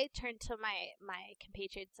 I turn to my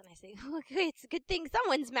compatriots and I say, "Look, it's a good thing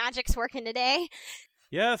someone's magic's working today."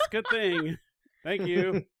 Yes, good thing. Thank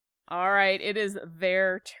you. All right, it is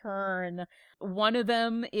their turn. One of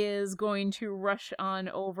them is going to rush on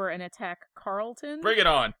over and attack Carlton. Bring it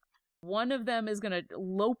on. One of them is going to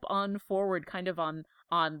lope on forward, kind of on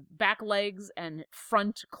back legs and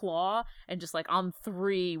front claw, and just like on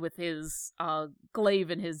 3 with his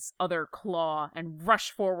glaive in his other claw, and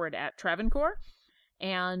rush forward at Travancore.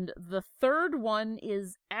 And the third one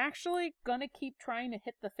is actually going to keep trying to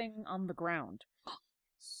hit the thing on the ground.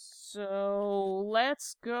 So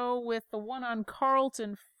let's go with the one on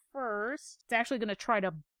Carlton first. It's actually going to try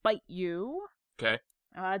to bite you. Okay.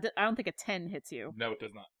 I don't think a 10 hits you. No, it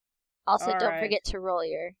does not. Also, All don't right. forget to roll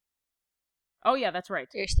your Oh, yeah, that's right.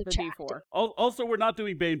 your The subtracting. D4. Also, we're not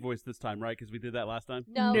doing Bane voice this time, right? Because we did that last time.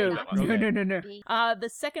 No, no, we're not. no, Okay. no. Bane. The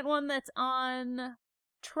second one that's on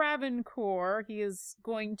Travancore, he is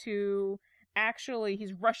going to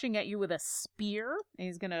he's rushing at you with a spear, and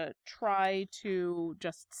he's gonna try to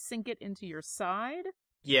just sink it into your side.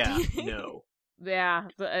 Yeah, no. Yeah,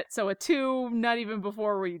 so a 2, not even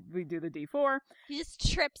before we do the D4. He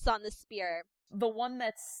just trips on the spear. The one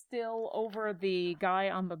that's still over the guy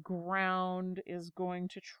on the ground is going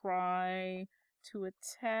to try to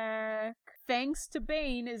attack. Thanks to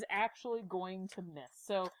Bane, is actually going to miss.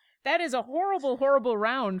 So that is a horrible, horrible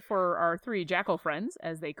round for our 3 jackal friends,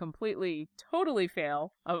 as they completely, totally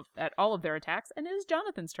fail at all of their attacks, and it is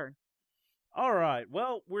Jonathan's turn. All right.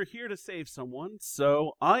 Well, we're here to save someone,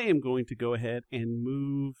 so I am going to go ahead and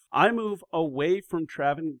move. I move away from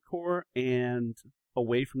Travancore and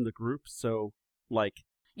away from the group, so, like...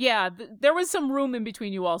 Yeah, there was some room in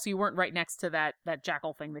between you all, so you weren't right next to that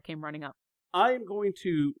jackal thing that came running up. I am going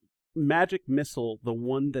to magic missile the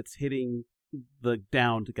one that's hitting the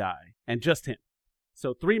downed guy, and just him.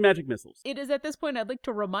 So 3 magic missiles. It is at this point I'd like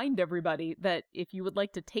to remind everybody that if you would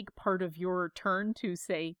like to take part of your turn to,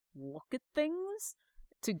 say, look at things,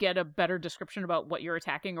 to get a better description about what you're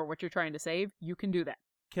attacking or what you're trying to save, you can do that.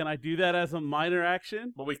 Can I do that as a minor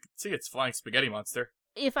action? Well, we can see it's flying spaghetti monster.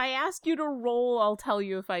 If I ask you to roll, I'll tell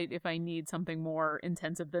you if I need something more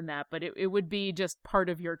intensive than that, but it would be just part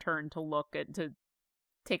of your turn to look at, to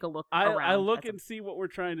take a look around. I look at and see what we're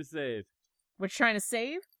trying to save. We're trying to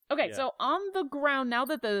save? Okay, Yeah. so on the ground, now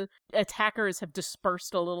that the attackers have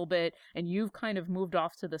dispersed a little bit and you've kind of moved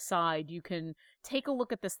off to the side, you can take a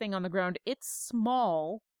look at this thing on the ground. It's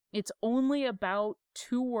small. It's only about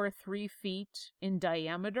 2 or 3 feet in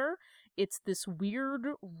diameter. It's this weird,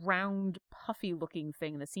 round, puffy-looking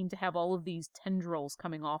thing that seemed to have all of these tendrils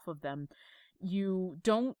coming off of them. You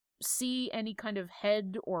don't see any kind of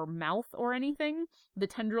head or mouth or anything. The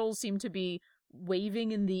tendrils seem to be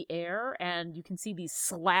waving in the air, and you can see these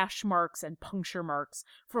slash marks and puncture marks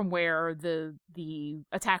from where the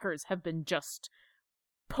attackers have been just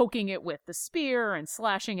poking it with the spear and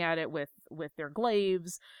slashing at it with their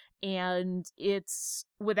glaives. and it's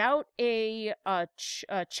without a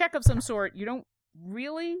check of some sort. You don't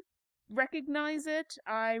really recognize it.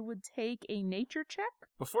 I would take a nature check.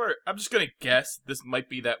 I'm just gonna guess this might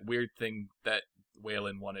be that weird thing that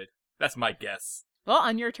Waylon wanted. That's my guess. Well,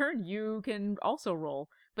 on your turn, you can also roll.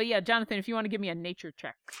 But yeah, Jonathan, if you want to give me a nature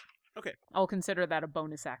check. Okay. I'll consider that a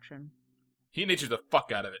bonus action. He natured the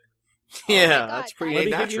fuck out of it. Yeah, God, that's guys. pretty Let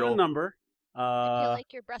me give you a natural. number. I feel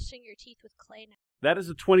like you're brushing your teeth with clay now. That is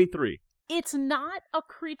a 23. It's not a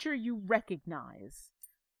creature you recognize,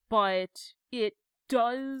 but it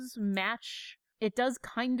does match. It does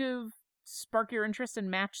kind of spark your interest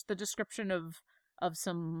and match the description of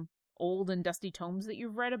some old and dusty tomes that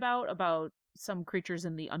you've read about some creatures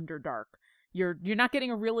in the Underdark. You're not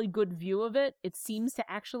getting a really good view of it. It seems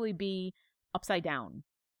to actually be upside down,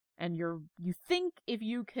 and you think if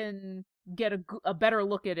you can get a better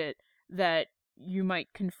look at it that you might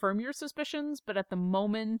confirm your suspicions, but at the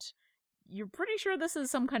moment you're pretty sure this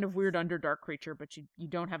is some kind of weird Underdark creature, but you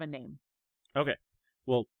don't have a name. Okay.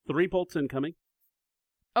 Well, 3 bolts incoming.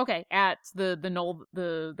 Okay, at the knoll,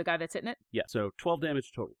 the guy that's hitting it. Yeah, so 12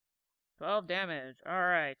 damage total. 12 damage. All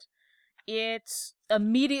right. It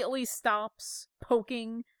immediately stops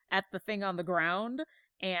poking at the thing on the ground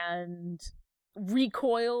and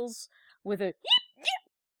recoils with a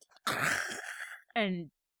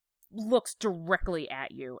and looks directly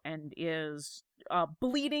at you and is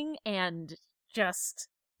bleeding and just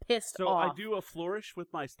pissed So off. I do a flourish with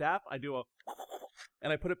my staff. I do a...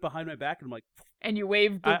 And I put it behind my back, and I'm like... And you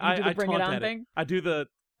wave, you do the bring it taunt on at thing. I do the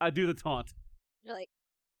taunt. You're like,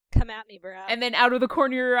 come at me, bro. And then out of the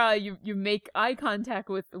corner, you make eye contact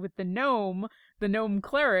with the gnome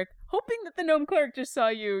cleric, hoping that the gnome cleric just saw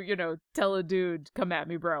you, tell a dude, come at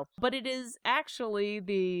me, bro. But it is actually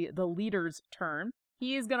the leader's turn.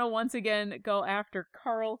 He is gonna once again go after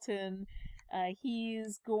Carlton.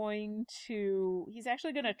 He's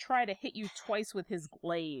actually gonna try to hit you twice with his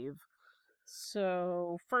glaive.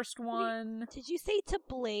 So, first one... Did you say to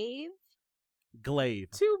blave? Glaive.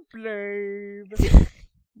 To blade. So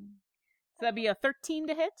that'd be a 13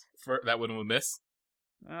 to hit. That one will miss.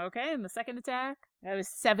 Okay, and the second attack, that was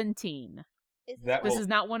 17. That This will- is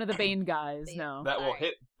not one of the Bane guys, Bane. no. That will Alright.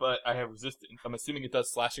 hit, but I have resistance. I'm assuming it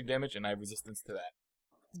does slashing damage, and I have resistance to that.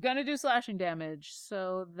 It's gonna do slashing damage,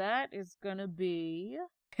 so that is gonna be...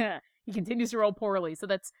 He continues to roll poorly, so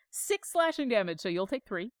that's 6 slashing damage, so you'll take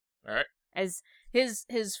 3. Alright. As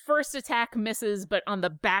his first attack misses, but on the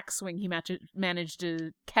backswing he managed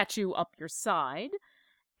to catch you up your side.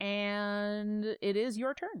 And it is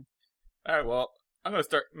your turn. Alright, well, I'm gonna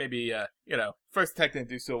start maybe, first attack didn't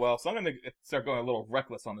do so well, so I'm gonna start going a little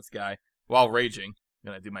reckless on this guy while raging.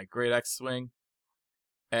 I'm gonna do my great axe swing.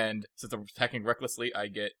 And since I'm attacking recklessly, I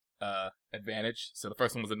get advantage. So the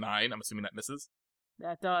first one was a 9. I'm assuming that misses.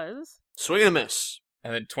 That does. Swing and a miss.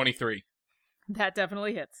 And then 23. That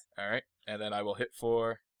definitely hits. Alright. And then I will hit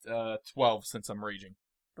for 12 since I'm raging.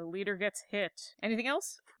 The leader gets hit. Anything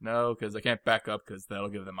else? No, because I can't back up because that'll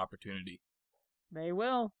give them opportunity. They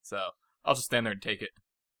will. So I'll just stand there and take it.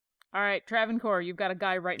 All right, Travancore, you've got a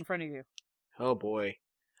guy right in front of you. Oh boy.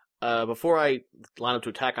 Before I line up to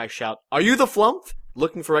attack, I shout, "Are you the Flump?"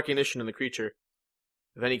 Looking for recognition in the creature.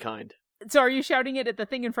 Of any kind. So are you shouting it at the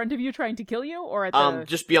thing in front of you trying to kill you, or at the...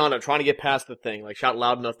 Just beyond it, trying to get past the thing. Like, shout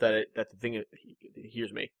loud enough that the thing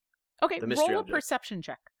hears me. Okay, the mystery roll a object. perception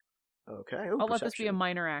check. Okay. I'll let this be a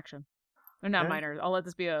minor action. Or not Okay. minor, I'll let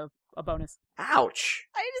this be a bonus. Ouch.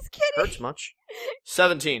 I'm just kidding. Hurts much.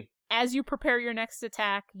 17. As you prepare your next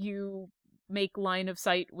attack, you make line of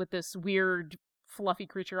sight with this weird, fluffy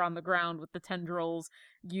creature on the ground with the tendrils.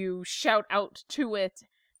 You shout out to it,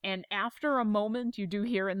 and after a moment, you do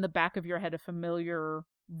hear in the back of your head a familiar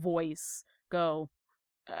voice go,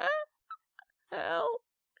 help.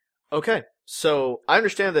 Okay. So, I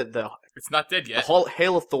understand that the It's not dead yet.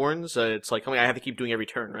 Hail of Thorns, it's like something I have to keep doing every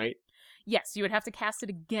turn, right? Yes, you would have to cast it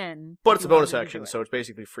again. But if it's a you wanted bonus to do action, it. so it's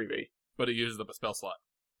basically freebie. But it uses up a spell slot.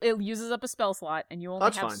 It uses up a spell slot, and you only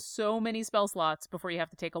That's have fine. so many spell slots before you have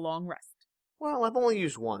to take a long rest. Well, I've only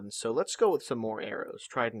used one, so let's go with some more arrows.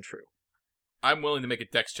 Tried and true. I'm willing to make a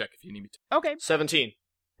dex check if you need me to. Okay. 17.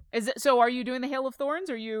 Is it so? Are you doing the Hail of Thorns,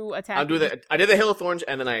 or are you attacking? I'm doing that. I did the Hail of Thorns,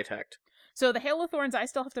 and then I attacked. So the Hail of Thorns, I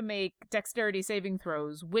still have to make dexterity saving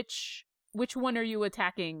throws. Which one are you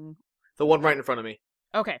attacking? The one right in front of me.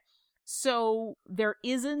 Okay. So there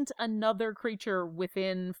isn't another creature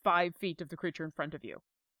within 5 feet of the creature in front of you.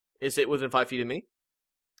 Is it within 5 feet of me?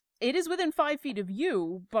 It is within 5 feet of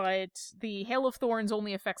you, but the Hail of Thorns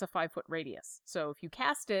only affects a 5-foot radius. So if you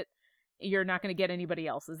cast it, you're not going to get anybody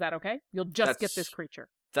else. Is that okay? You'll just get this creature.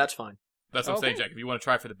 That's fine. That's what I'm saying, Okay. Jack. If you want to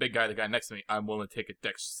try for the big guy, the guy next to me, I'm willing to take a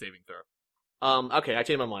dex saving throw. Okay, I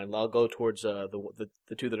changed my mind. I'll go towards the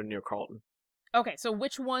two that are near Carlton. Okay, so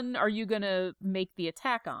which one are you gonna make the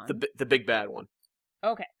attack on? The big bad one.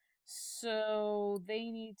 Okay, so they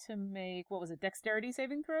need to make, what was it, dexterity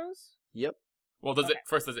saving throws? Yep. Well, does it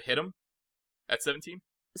hit him at 17?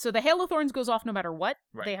 So the Hail of Thorns goes off no matter what.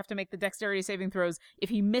 Right. They have to make the dexterity saving throws. If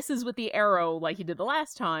he misses with the arrow like he did the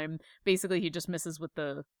last time, basically he just misses with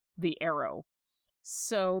the arrow.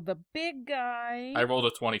 So the big guy... I rolled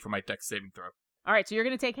a 20 for my dex saving throw. Alright, so you're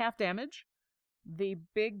going to take half damage. The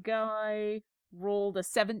big guy rolled a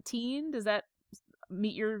 17. Does that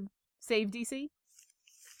meet your save DC?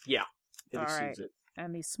 Yeah. It All exceeds right. it.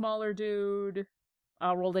 And the smaller dude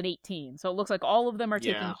rolled an 18. So it looks like all of them are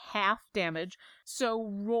taking Yeah. half damage. So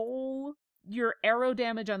roll your arrow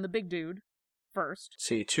damage on the big dude first. Let's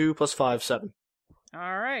see, 2 + 5, 7.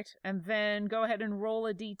 All right. And then go ahead and roll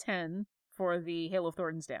a d10 for the Hail of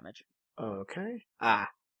Thorns damage. Okay.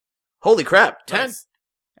 Holy crap! 10. Nice.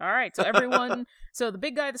 All right. So everyone, so the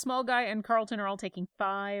big guy, the small guy, and Carlton are all taking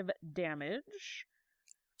 5 damage.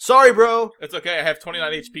 Sorry, bro. It's okay. I have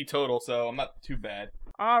 29 HP total, so I'm not too bad.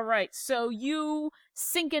 All right, so you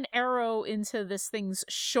sink an arrow into this thing's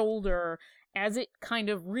shoulder. As it kind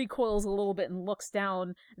of recoils a little bit and looks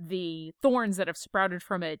down, the thorns that have sprouted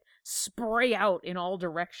from it spray out in all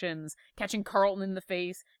directions, catching Carlton in the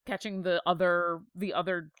face, catching the other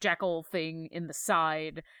jackal thing in the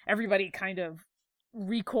side. Everybody kind of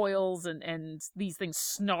recoils and these things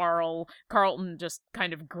snarl. Carlton just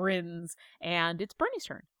kind of grins, and it's Bernie's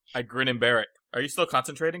turn. I grin and bear it. Are you still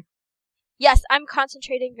concentrating? Yes, I'm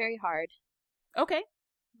concentrating very hard. Okay.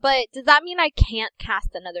 But does that mean I can't cast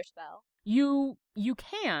another spell? You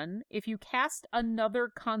can, if you cast another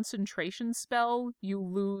concentration spell, you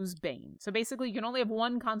lose Bane. So basically, you can only have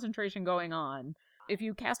one concentration going on. If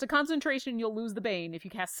you cast a concentration, you'll lose the Bane. If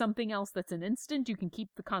you cast something else that's an instant, you can keep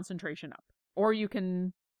the concentration up. Or you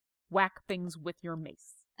can whack things with your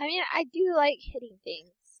mace. I mean, I do like hitting things.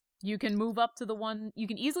 You can move up to the one, you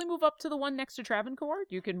can easily move up to the one next to Travancore.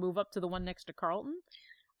 You can move up to the one next to Carlton.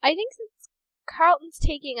 I think since Carlton's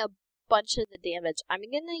taking a bunch of the damage, I'm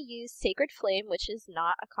gonna use Sacred Flame, which is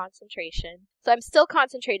not a concentration. So I'm still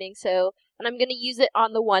concentrating, and I'm gonna use it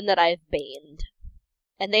on the one that I've baned.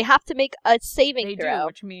 And they have to make a saving They throw. do,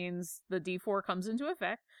 which means the D4 comes into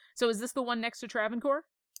effect. So is this the one next to Travancore?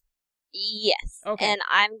 Yes. Okay. And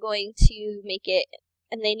I'm going to make it,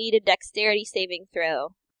 and they need a dexterity saving throw.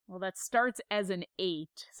 Well, that starts as an 8,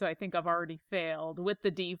 so I think I've already failed. With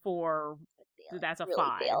the D4, that's a Really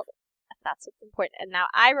 5. failed. That's what's important. And now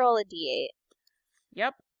I roll a d8.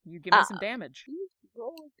 Yep, you give me some damage.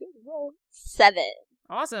 Roll a good roll. 7.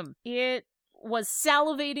 Awesome. It was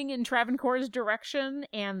salivating in Travancore's direction,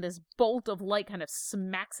 and this bolt of light kind of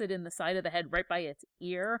smacks it in the side of the head right by its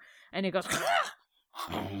ear, and it goes...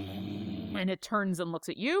 and it turns and looks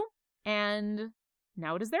at you, and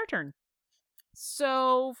now it is their turn.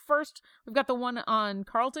 So first, we've got the one on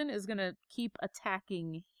Carlton is going to keep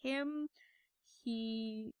attacking him.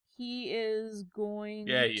 He is going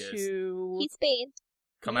Yeah, he is. to... He's baned.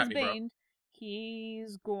 Come at me, bro. baned.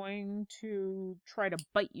 He's going to try to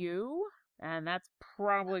bite you, and that's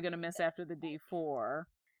probably going to miss after the D4.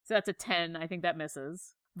 So that's a 10. I think that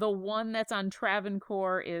misses. The one that's on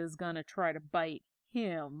Travancore is going to try to bite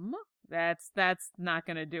him. That's not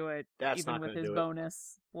going to do it. That's even not with gonna his do it.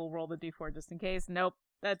 bonus. We'll roll the D4 just in case. Nope,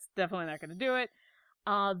 that's definitely not going to do it.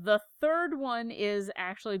 The third one is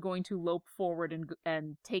actually going to lope forward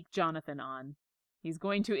and take Jonathan on. He's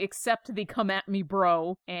going to accept the come at me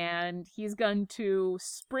bro, and he's going to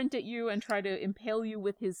sprint at you and try to impale you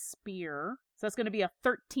with his spear. So that's going to be a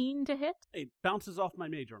 13 to hit. It bounces off my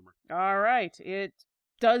mage armor. All right, it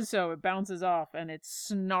does so. It bounces off and it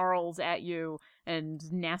snarls at you and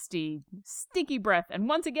nasty, stinky breath. And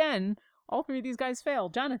once again, all three of these guys fail.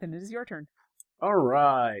 Jonathan, it is your turn. All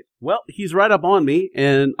right. Well, he's right up on me,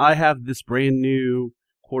 and I have this brand new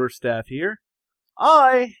quarterstaff here.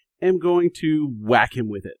 I am going to whack him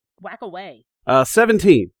with it. Whack away.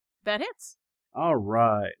 17. That hits. All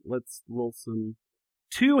right. Let's roll some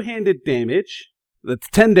two-handed damage. That's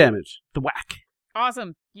 10 damage. The whack.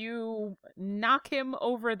 Awesome. You knock him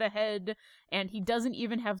over the head, and he doesn't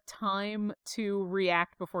even have time to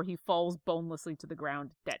react before he falls bonelessly to the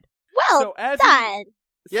ground, dead. Well So as done.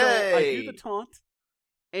 So I do Yay! the taunt,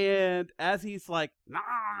 and as he's like,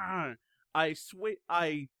 nah, I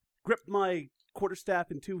grip my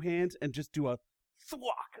quarterstaff in two hands and just do a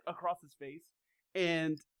thwack across his face,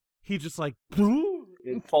 and he just like,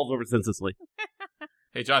 and falls over senselessly.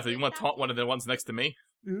 Hey, Jonathan, you want to taunt one of the ones next to me?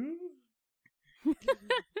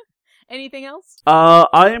 Anything else?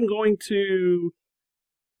 I am going to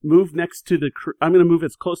move next to I'm going to move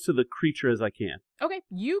as close to the creature as I can. Okay,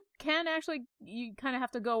 you can actually, you kind of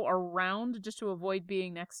have to go around just to avoid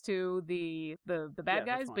being next to the bad Yeah, that's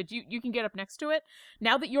guys, fine. but you can get up next to it.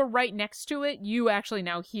 Now that you're right next to it, you actually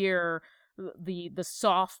now hear the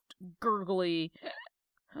soft, gurgly,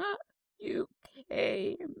 you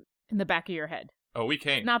came in the back of your head. Oh, we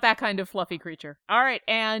came. Not that kind of fluffy creature. All right,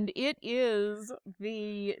 and it is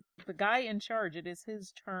the guy in charge. It is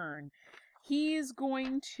his turn. He's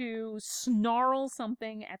going to snarl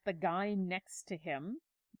something at the guy next to him,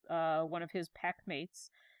 one of his pack mates.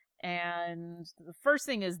 And the first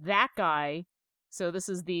thing is that guy, so this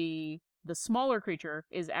is the smaller creature,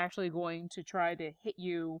 is actually going to try to hit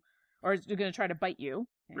you, or is going to try to bite you.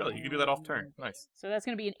 Really? You can do that off turn. Nice. So that's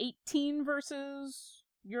going to be an 18 versus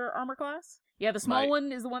your armor class? Yeah, the small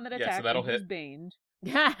one is the one that attacked. Yeah, so that'll and he's hit. baned.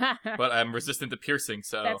 But I'm resistant to piercing,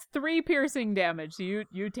 so... That's 3 piercing damage, so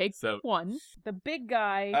you take So- 1. The big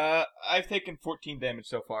guy... I've taken 14 damage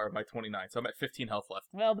so far by 29, so I'm at 15 health left.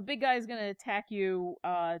 Well, the big guy is going to attack you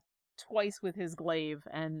twice with his glaive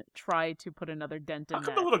and try to put another dent in How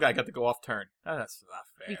come that. the little guy got to go off turn? That's not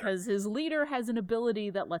fair. Because his leader has an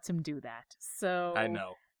ability that lets him do that. So I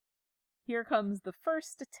know. here comes the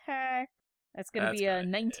first attack. That's going to That's be a gonna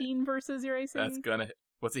 19 versus your AC. That's gonna hit.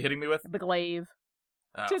 What's he hitting me with? The glaive.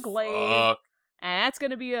 Oh, To glaive. fuck. And that's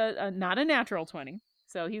going to be a not a natural 20.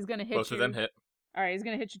 So he's going to hit Both you. of them hit. All right, he's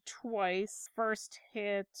going to hit you twice. First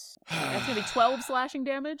hit, that's going to be 12 slashing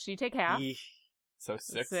damage. So you take half. Yeesh. So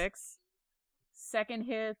 6. 6. Second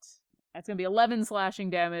hit, that's going to be 11 slashing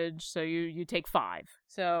damage. So you take 5.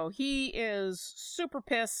 So he is super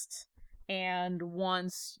pissed and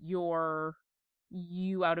wants you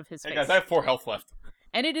out of his Hey face. guys, I have 4 health left.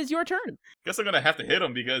 And it is your turn. Guess I'm gonna have to hit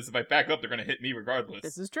him because if I back up, they're gonna hit me regardless.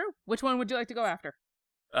 This is true. Which one would you like to go after?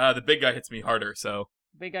 The big guy hits me harder, so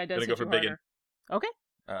Big guy does Gonna hit go for you biggin. harder.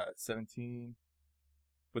 Okay, 17.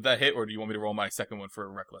 Would that hit, or do you want me to roll my second one for a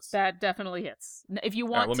reckless? that definitely hits. If you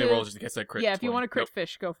All want right, let to, me roll just in case I crit. yeah, if you 20. want to crit Nope.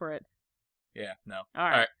 fish, go for it. Yeah, no. All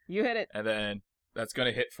right, All right. you hit it. And then that's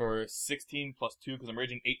gonna hit for 16 plus 2 because I'm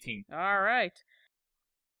raging 18. All right,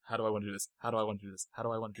 How do I want to do this? How do I want to do this? How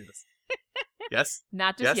do I want to do this? Yes?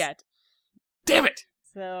 not just Yes? yet. Damn it!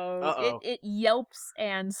 So Uh-oh. it yelps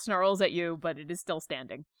and snarls at you, but it is still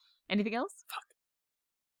standing. Anything else?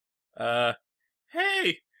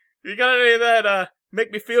 Hey! You got any of that,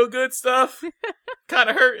 make me feel good stuff?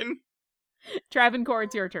 Kinda hurting. Travancore,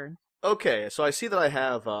 it's your turn. Okay, so I see that I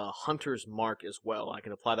have Hunter's Mark as well. I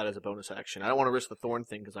can apply that as a bonus action. I don't want to risk the thorn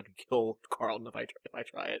thing because I could kill Carlton if I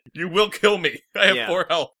try it. You will kill me. I have Yeah. 4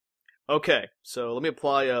 health. Okay, so let me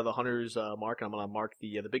apply the Hunter's Mark, and I'm going to mark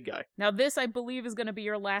the big guy. Now this, I believe, is going to be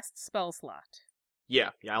your last spell slot. Yeah,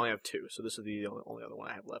 I only have 2, so this is the only other one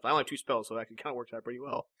I have left. I only have 2 spells, so it actually kind of works out pretty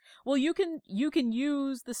well. Well, you can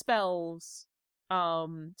use the spells.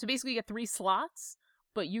 So basically, you get 3 slots,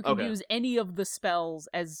 but you can Okay. use any of the spells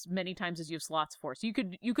as many times as you have slots for. So you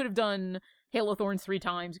could have done Hail of Thorns 3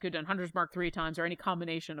 times. You could have done Hunter's Mark 3 times, or any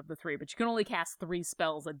combination of the 3. But you can only cast 3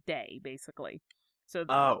 spells a day, basically. So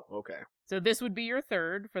Oh, okay. so this would be your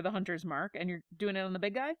third for the Hunter's Mark, and you're doing it on the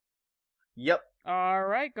big guy. Yep. All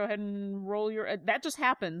right, go ahead and roll your. That just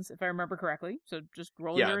happens, if I remember correctly. So just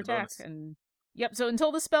roll Yeah, your the attack, bonus. and yep. So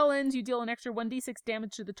until the spell ends, you deal an extra 1d6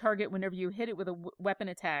 damage to the target whenever you hit it with a weapon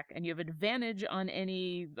attack, and you have advantage on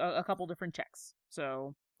a couple different checks.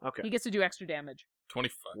 So Okay. he gets to do extra damage.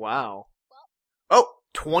 25. Wow. Oh,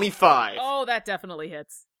 25. Oh, that definitely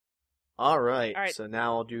hits. All right. All right. So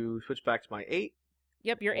now I'll switch back to my 8.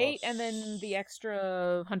 Yep, you're 8, and then Plus- the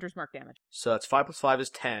extra Hunter's Mark damage. So that's 5 plus 5 is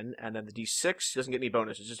 10, and then the d6 doesn't get any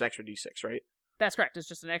bonus. It's just an extra d6, right? That's correct. It's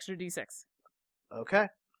just an extra d6. Okay.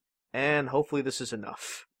 And hopefully this is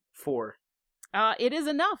enough. 4. It is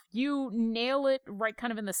enough. You nail it right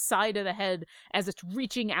kind of in the side of the head as it's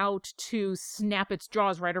reaching out to snap its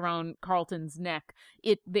jaws right around Carlton's neck.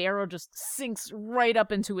 The arrow just sinks right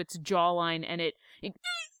up into its jawline, and it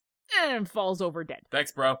and falls over dead.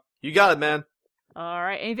 Thanks, bro. You got it, man. All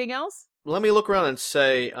right. Anything else? Let me look around and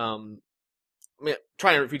say,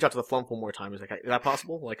 try and reach out to the flump one more time. Is that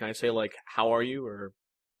possible? Like, can I say, like, how are you? Or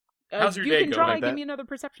How's your you day can going try. like Give that? me another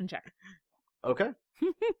perception check. okay.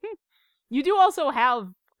 You do also have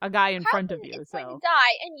a guy in front of Carlton you, is going so to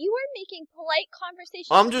die, and you are making polite conversation.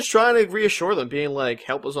 I'm with just the- trying to reassure them, being like,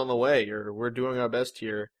 help us on the way, or we're doing our best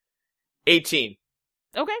here. 18.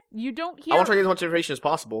 okay. You don't I hear. want to try to get as much information as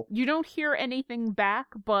possible. You don't hear anything back,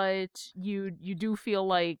 but you do feel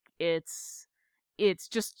like it's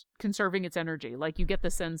just conserving its energy. Like you get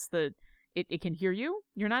the sense that it can hear you.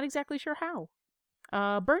 You're not exactly sure how.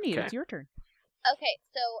 Bernie, Okay. it's your turn. Okay,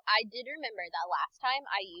 so I did remember that last time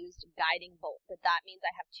I used Guiding Bolt, but that means I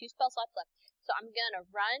have 2 spell slots left. So I'm gonna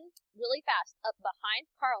run really fast up behind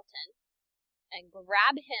Carlton and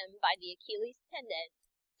grab him by the Achilles tendon.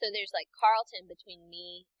 So there's like Carlton between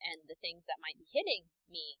me and the things that might be hitting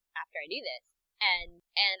me after I do this. And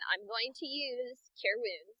I'm going to use Cure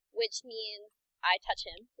Wounds, which means I touch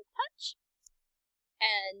him with touch.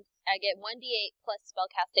 And I get 1d8 plus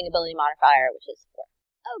spellcasting ability modifier, which is 4.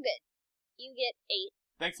 Oh, good. You get 8.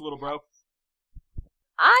 Thanks, little bro.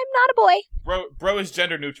 I'm not a boy, Bro is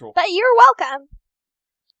gender neutral. but you're welcome.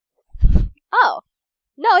 Oh.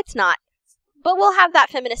 No, it's not. But we'll have that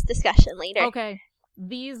feminist discussion later. Okay.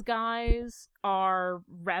 These guys are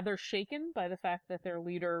rather shaken by the fact that their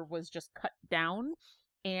leader was just cut down.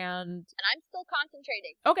 And And I'm still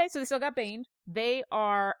concentrating. okay, so they still got baned. They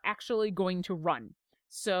are actually going to run.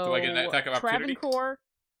 So Do I get an attack of opportunity? Travancore.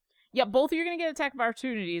 Yeah, both of you are going to get attack of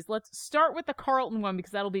opportunities. Let's start with the Carlton one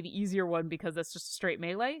because that'll be the easier one because that's just a straight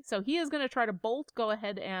melee. So he is going to try to bolt. Go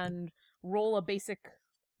ahead and roll a basic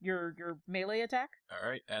your melee attack. All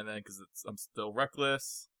right, and then because I'm still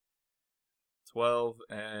reckless, 12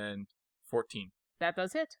 and 14. That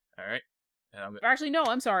does hit. All right, and I'm Or actually, no,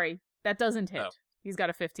 I'm sorry. That doesn't hit. Oh. He's got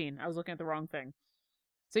a 15. I was looking at the wrong thing.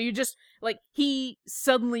 So you just, like, he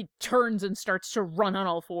suddenly turns and starts to run on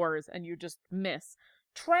all fours, and you just miss.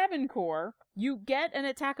 Travancore, you get an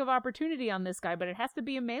attack of opportunity on this guy, but it has to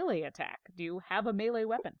be a melee attack. Do you have a melee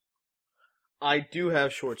weapon? I do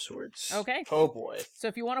have short swords. Okay. Oh boy. So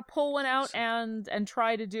if you want to pull one out and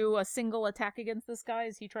try to do a single attack against this guy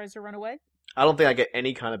as he tries to run away? I don't think I get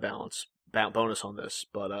any kind of bonus on this,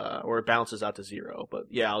 but or it balances out to 0. But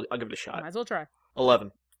yeah, I'll give it a shot. Might as well try.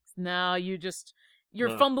 11. No, you're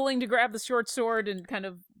No. fumbling to grab the short sword and kind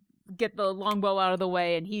of get the longbow out of the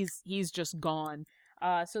way, and he's just gone.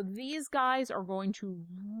 So these guys are going to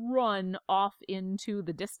run off into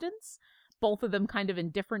the distance, both of them kind of in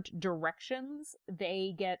different directions.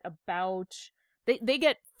 They get they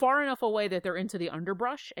get far enough away that they're into the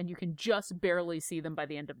underbrush, and you can just barely see them by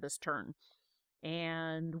the end of this turn.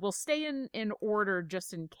 And we'll stay in order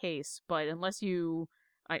just in case, but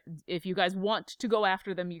if you guys want to go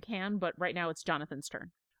after them, you can, but right now it's Jonathan's turn.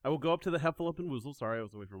 I will go up to the Heffalump-and-Woozle. Sorry, I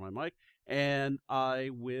was away from my mic. And I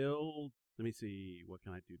will... Let me see. What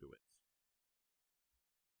can I do to it?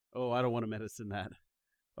 Oh, I don't want to medicine that.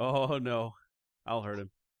 Oh, no. I'll hurt him.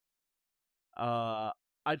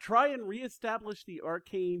 I try and reestablish the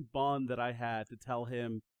arcane bond that I had to tell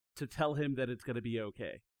him that it's going to be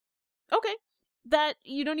okay. Okay. That,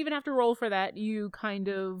 you don't even have to roll for that. You kind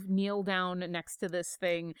of kneel down next to this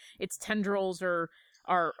thing. Its tendrils are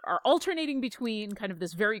alternating between kind of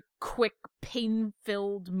this very quick,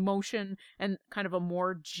 pain-filled motion and kind of a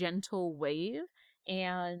more gentle wave.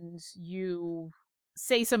 And you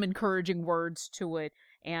say some encouraging words to it,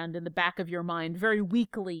 and in the back of your mind, very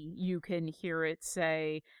weakly, you can hear it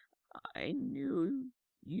say, "I knew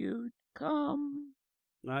you'd come."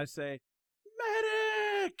 And I say,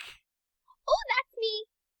 medic! Oh,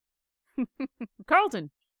 that's me.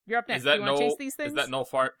 Carlton, you're up next. Is that you want to chase these things? Is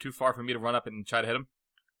that too far for me to run up and try to hit him?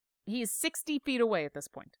 He is 60 feet away at this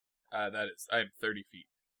point. I am 30 feet.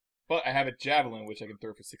 But I have a javelin which I can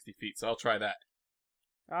throw for 60 feet, so I'll try that.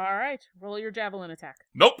 All right, roll your javelin attack.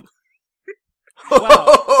 Nope.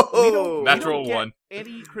 Wow. We don't Natural get one.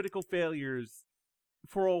 any critical failures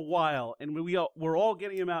for a while, and we're all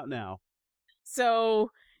getting them out now.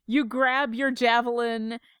 So you grab your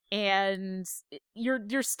javelin, and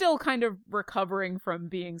you're still kind of recovering from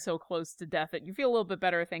being so close to death that you feel a little bit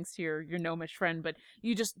better thanks to your gnomish friend, but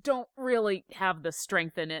you just don't really have the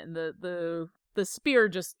strength in it, and the spear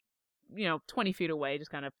just 20 feet away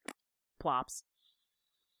just kind of plops.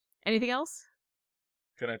 Anything else?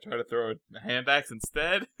 Can I try to throw a hand axe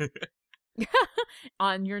instead?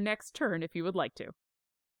 On your next turn, if you would like to. Do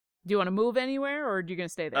you want to move anywhere, or are you going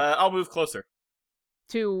to stay there? I'll move closer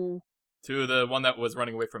To the one that was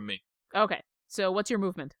running away from me. Okay, so what's your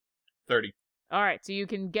movement? 30. All right, so you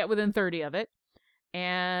can get within 30 of it.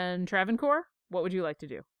 And Travancore, what would you like to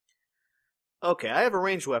do? Okay, I have a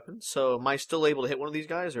ranged weapon, so am I still able to hit one of these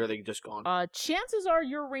guys, or are they just gone? Chances are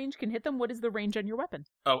your range can hit them. What is the range on your weapon?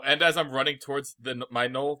 Oh, and as I'm running towards my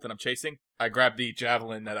knoll that I'm chasing, I grab the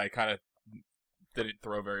javelin that I kind of didn't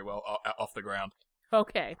throw very well off the ground,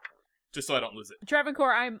 Okay. just so I don't lose it.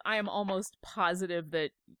 Travancore, I am almost positive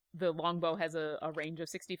that the longbow has a range of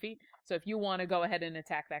 60 feet. So if you want to go ahead and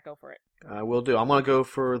attack that, go for it. I will do. I'm going to go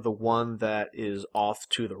for the one that is off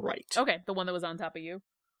to the right. Okay, the one that was on top of you.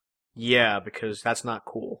 Yeah, because that's not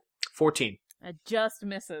cool. 14. It just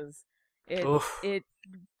misses. Oof. It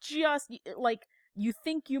just, like, you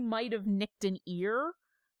think you might have nicked an ear,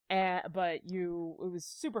 but it was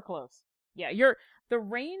super close. Yeah, the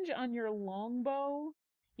range on your longbow,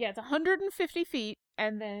 yeah, it's 150 feet,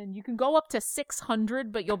 and then you can go up to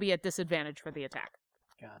 600, but you'll be at disadvantage for the attack.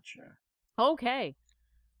 Gotcha. Okay.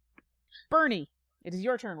 Bernie, it is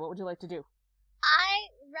your turn. What would you like to do? I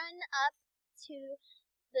run up to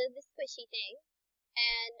the squishy thing,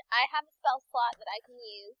 and I have a spell slot that I can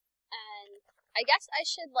use, and I guess I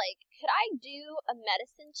should, could I do a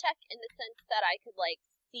medicine check in the sense that I could,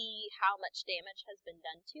 see how much damage has been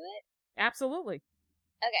done to it? Absolutely.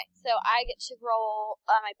 Okay, so I get to roll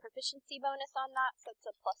my proficiency bonus on that, so it's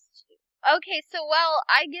a +2. Okay, so,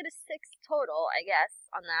 I get a 6 total, I guess,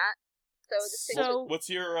 on that. So the 6 So-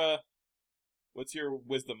 What's your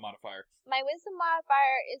wisdom modifier? my wisdom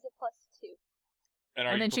modifier is a +2. And,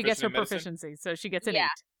 are And you then she gets her proficient in medicine? proficiency, so she gets an Yeah.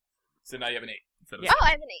 8. So now you have an 8 instead of Yeah. Oh,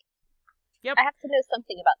 I have an 8. Yep. I have to know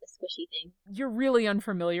something about the squishy thing. You're really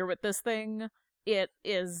unfamiliar with this thing. It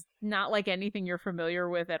is not like anything you're familiar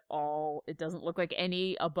with at all. It doesn't look like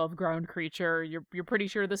any above ground creature. You're pretty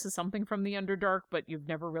sure this is something from the Underdark, but you've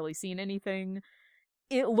never really seen anything.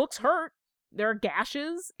 It looks hurt. There are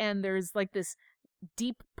gashes, and there's this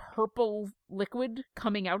deep purple liquid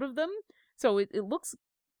coming out of them. So it looks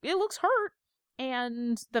hurt.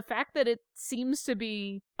 And the fact that it seems to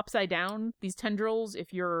be upside down, these tendrils,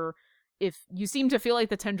 if you seem to feel like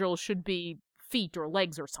the tendrils should be feet or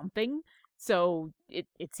legs or something, so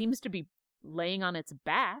it seems to be laying on its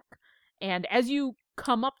back. And as you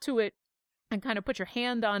come up to it and kind of put your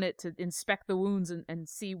hand on it to inspect the wounds and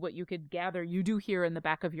see what you could gather, you do hear in the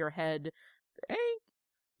back of your head, "Thank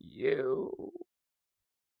you."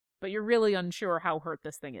 But you're really unsure how hurt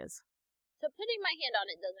this thing is. So putting my hand on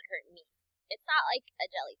it doesn't hurt me. It's not like a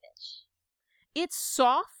jellyfish. It's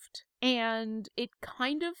soft, and it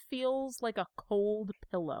kind of feels like a cold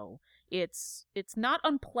pillow. It's not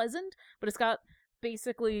unpleasant, but it's got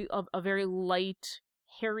basically a very light,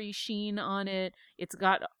 hairy sheen on it. It's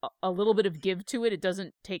got a little bit of give to it. It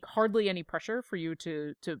doesn't take hardly any pressure for you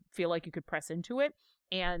to feel like you could press into it,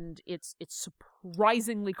 and it's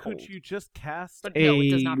surprisingly cold. Could you just cast But no, it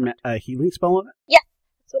does not hurt. a healing spell on it?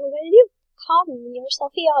 That's what I'm going to do. Calm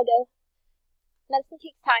yourself, Iago. Medicine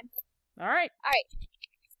takes time. All right.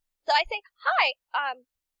 So I say, hi,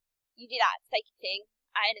 you do that psychic thing.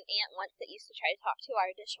 I had an aunt once that used to try to talk to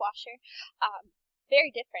our dishwasher.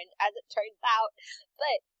 Very different, as it turns out.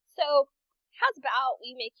 But, so, how's about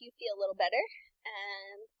we make you feel a little better?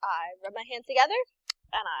 And I rub my hands together,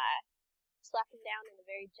 and I slap him down in a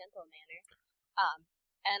very gentle manner.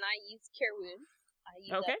 And I use Cure Wounds. I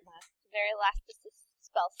use Okay. up my very last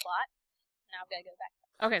spell slot. Now I've got to go back.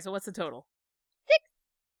 Okay, so what's the total? 6.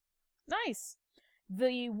 Nice.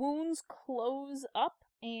 The wounds close up,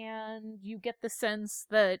 and you get the sense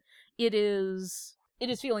that it is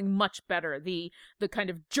feeling much better. The kind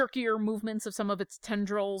of jerkier movements of some of its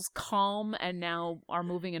tendrils calm and now are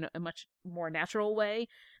moving in a much more natural way.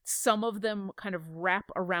 Some of them kind of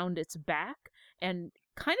wrap around its back, and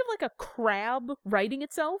kind of like a crab righting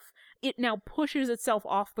itself, it now pushes itself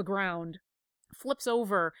off the ground, flips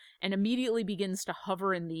over, and immediately begins to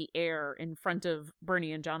hover in the air in front of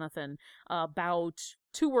Bernie and Jonathan, about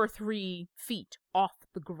 2 or 3 feet off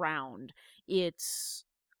the ground. It's,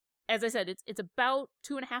 as I said, it's about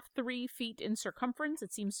 2.5, 3 feet in circumference.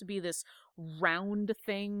 It seems to be this round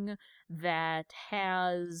thing that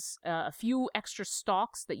has a few extra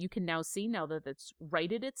stalks that you can now see now that it's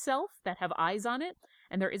righted itself that have eyes on it,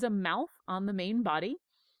 and there is a mouth on the main body.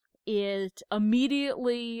 It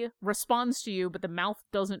immediately responds to you, but the mouth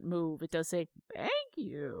doesn't move. It does say, "Thank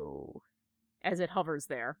you," as it hovers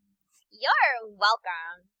there. You're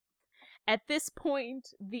welcome. At this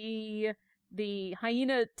point, the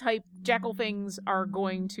hyena-type jackal things are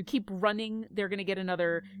going to keep running. They're going to get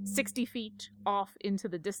another 60 feet off into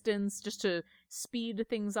the distance just to speed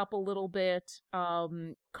things up a little bit.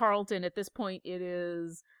 Carlton, at this point, it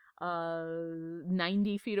is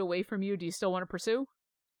 90 feet away from you. Do you still want to pursue?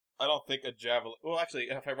 I don't think a javelin... Well, actually,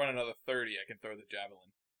 if I run another 30, I can throw the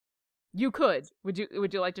javelin. You could. Would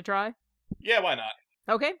you like to try? Yeah, why not?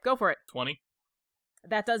 Okay, go for it. 20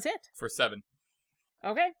 That does hit. for 7.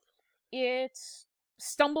 Okay. It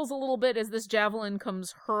stumbles a little bit as this javelin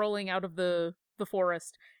comes hurling out of the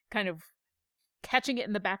forest, kind of catching it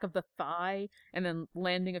in the back of the thigh and then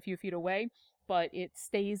landing a few feet away, but it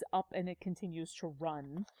stays up and it continues to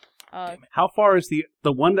run. How far is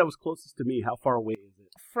the one that was closest to me? How far away is it?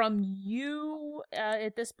 From you,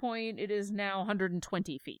 at this point, it is now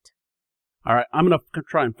 120 feet. All right, I'm gonna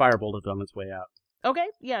try and firebolt it on its way out. Okay,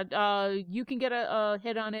 yeah, you can get a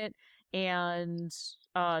hit on it, and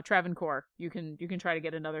Travancore, you can try to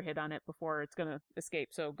get another hit on it before it's gonna escape.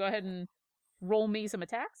 So go ahead and roll me some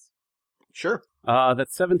attacks. Sure.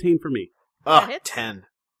 That's 17 for me. That hits? 10.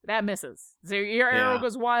 That misses. So your arrow Yeah.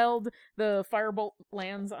 goes wild. The firebolt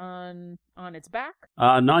lands on its back.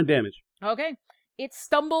 9 damage. Okay. It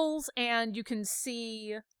stumbles, and you can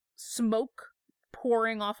see smoke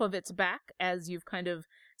pouring off of its back as you've kind of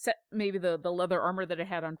set maybe the leather armor that it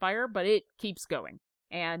had on fire, but it keeps going.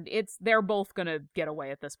 And they're both gonna get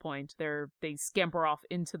away at this point. They scamper off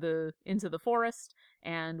into the forest,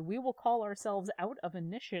 and we will call ourselves out of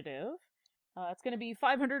initiative. It's gonna be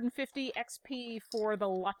 550 XP for the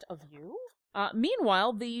lot of you.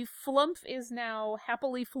 Meanwhile, the flump is now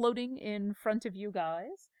happily floating in front of you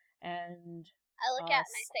guys, and I look at it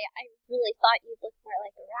and I say, I really thought you'd look more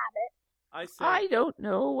like a rabbit. I say, I don't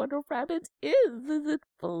know what a rabbit is. Is it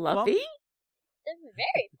fluffy? They're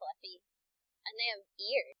very fluffy. And they have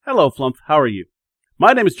ears. Hello, Flump. How are you?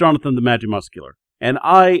 My name is Jonathan the Magimuscular, and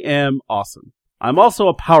I am awesome. I'm also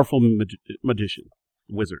a powerful magician,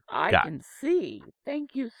 wizard. I guy. can see.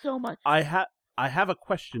 Thank you so much. I have a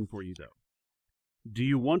question for you, though. Do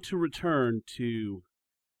you want to return to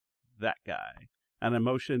that guy? And I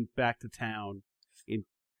motion back to town,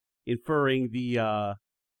 inferring the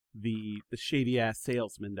shady ass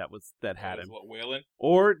salesman that had him. What, Waylon?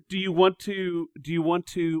 Or do you want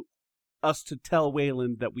us to tell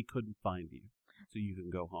Waylon that we couldn't find you, so you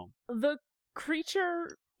can go home? The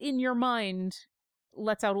creature in your mind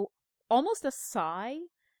lets out almost a sigh,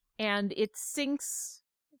 and it sinks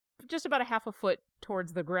just about a half a foot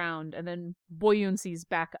towards the ground, and then buoyancies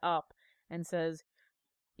back up and says,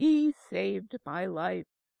 "He saved my life,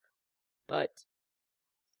 but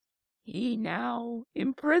he now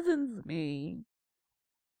imprisons me,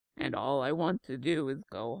 and all I want to do is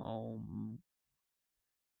go home."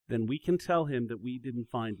 Then we can tell him that we didn't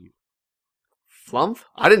find you. Flump?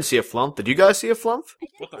 I didn't see a flump. Did you guys see a flump?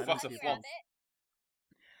 What the fuck's a Rabbit. flump?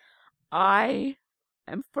 I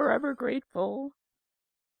am forever grateful.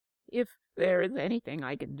 If there is anything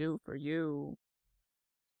I can do for you,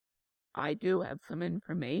 I do have some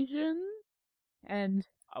information, and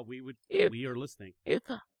we are listening. if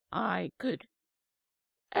I could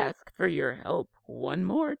ask for your help one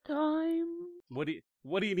more time, What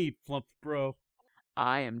do you need, Flump bro?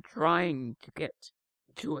 I am trying to get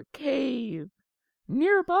to a cave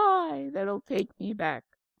nearby that'll take me back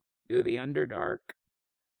to the Underdark.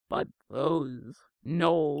 But those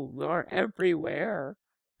gnolls are everywhere,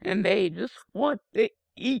 and they just want to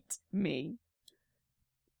eat me.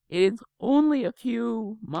 It is only a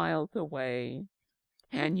few miles away.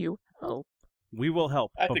 Can you help? We will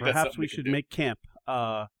help, I but think that's perhaps something we we can should do. make camp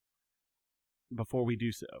before we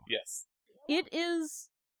do so. Yes.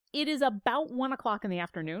 It is about 1 o'clock in the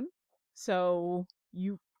afternoon, so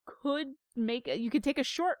you could take a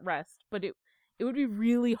short rest, but it would be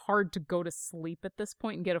really hard to go to sleep at this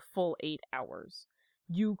point and get a full 8 hours.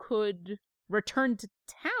 You could return to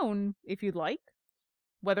town if you'd like,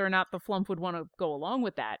 whether or not the flump would want to go along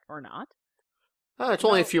with that or not. It's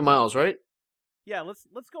only a few miles, right? Yeah,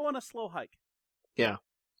 let's go on a slow hike.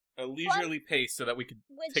 A leisurely pace so that we could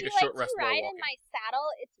Would take you a short like rest to while ride in walking. my saddle?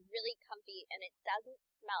 It's really comfy and it doesn't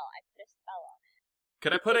smell. I put a spell on it.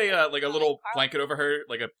 Could I put a like a little Carl? blanket over her,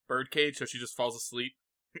 like a bird cage, so she just falls asleep?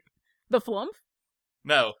 The flump?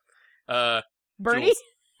 No. Bernie? Jules.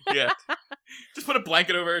 Yeah. Just put a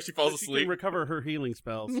blanket over her, she falls So she asleep. can recover her healing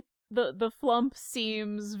spells. The flump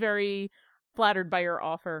seems very flattered by your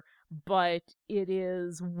offer, but it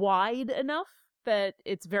is wide enough that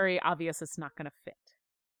it's very obvious it's not going to fit.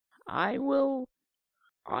 I will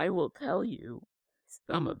tell you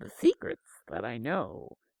some of the secrets that I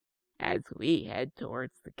know as we head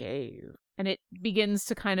towards the cave. And it begins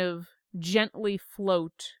to kind of gently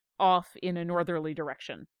float off in a northerly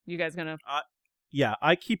direction. You guys gonna... Yeah,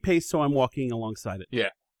 I keep pace, so I'm walking alongside it. I Okay.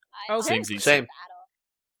 also Same. put Same. a saddle.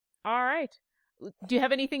 All right. Do you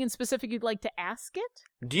have anything in specific you'd like to ask it?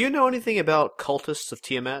 Do you know anything about cultists of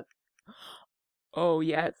Tiamat? Oh,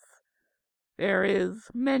 yes. There is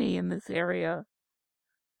many in this area.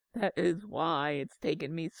 That is why it's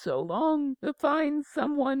taken me so long to find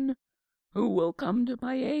someone who will come to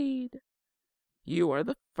my aid. You are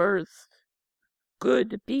the first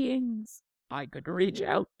good beings I could reach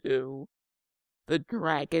out to. The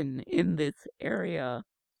dragon in this area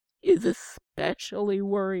is especially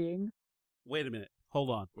worrying. Wait a minute. Hold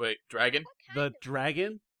on. Wait, dragon? The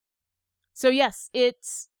dragon? So yes, it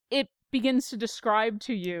begins to describe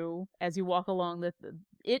to you as you walk along that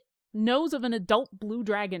it knows of an adult blue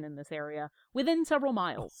dragon in this area within several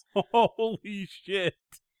miles. Holy shit.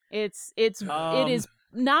 It is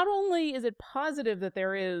not only is it positive that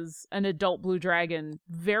there is an adult blue dragon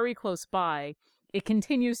very close by, it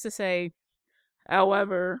continues to say,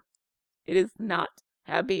 however, It is not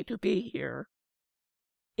happy to be here.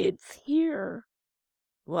 It's here,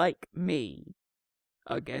 like me,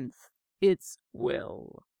 against its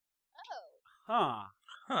will. Huh.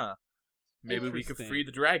 Huh. Maybe we could Interesting. free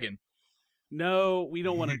the dragon. No, we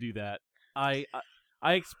don't want to do that. I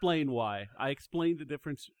explain why. I explained the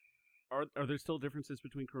difference. Are there still differences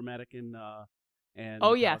between chromatic and Oh,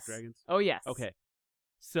 metallic yes. dragons? Oh, yes. Okay.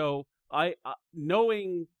 So I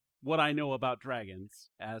knowing what I know about dragons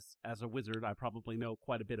as a wizard, I probably know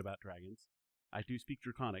quite a bit about dragons. I do speak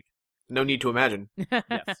Draconic. No need to imagine.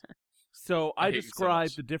 Yes. So I I hate you so describe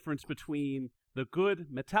much. the difference between the good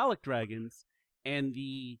metallic dragons and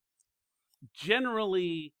the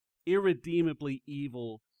generally irredeemably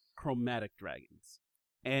evil chromatic dragons.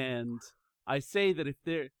 And I say that if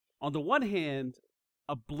they're, on the one hand,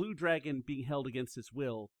 a blue dragon being held against his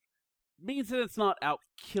will means that it's not out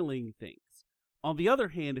killing things. On the other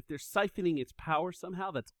hand, if they're siphoning its power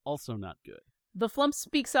somehow, that's also not good. The Flump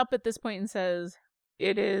speaks up at this point and says,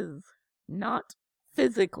 "It is not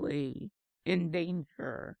physically in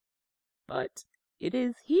danger, but it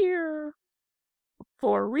is here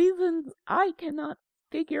for reasons I cannot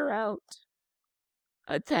figure out,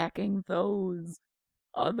 attacking those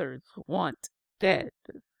others want dead.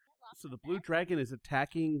 So the blue dragon is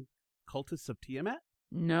attacking cultists of Tiamat?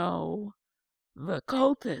 No, the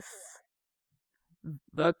cultists.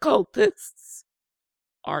 The cultists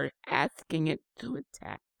are asking it to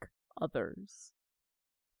attack others.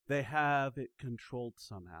 They have it controlled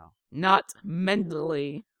somehow. Not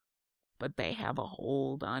mentally, but they have a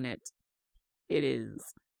hold on it. It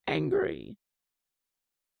is angry.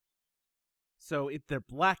 So they're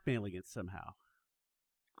blackmailing it somehow.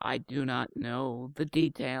 I do not know the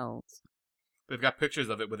details. They've got pictures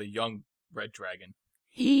of it with a young red dragon.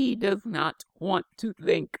 He does not want to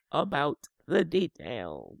think about the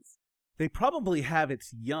details. They probably have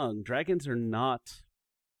its young. Dragons are not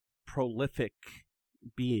prolific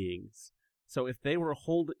beings. So if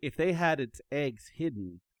they had its eggs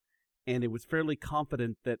hidden, and it was fairly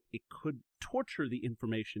confident that it could torture the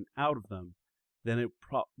information out of them, then it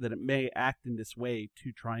may act in this way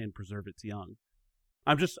to try and preserve its young.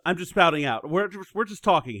 I'm just spouting out. We're just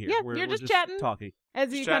talking here. Yeah, we're you're just chatting. Talking.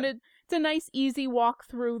 As you Chat. kind of, it's a nice, easy walk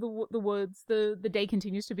through the woods. The day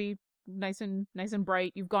continues to be nice and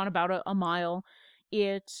bright. You've gone about a mile.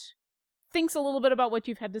 It thinks a little bit about what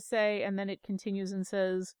you've had to say, and then it continues and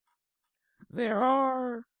says, "There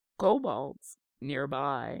are kobolds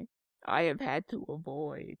nearby. I have had to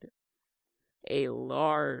avoid a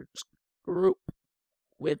large group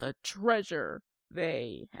with a treasure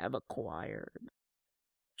they have acquired."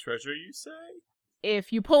 Treasure, you say?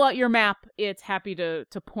 If you pull out your map, it's happy to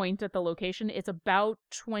point at the location. It's about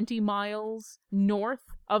 20 miles north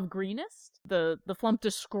of Greenest. The Flump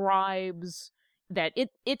describes that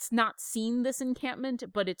it's not seen this encampment,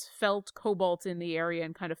 but it's felt kobolds in the area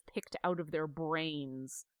and kind of picked out of their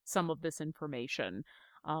brains some of this information.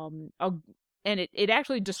 And it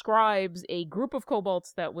actually describes a group of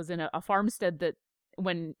kobolds that was in a farmstead that,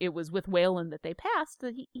 when it was with Waylon that they passed,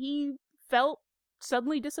 that he felt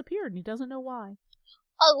suddenly disappeared, and he doesn't know why.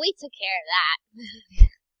 Oh, we took care of that.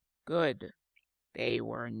 Good. They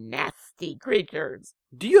were nasty creatures.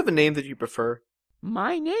 Do you have a name that you prefer?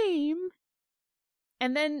 My name.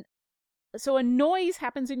 And then, so a noise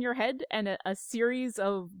happens in your head, and a series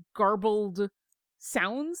of garbled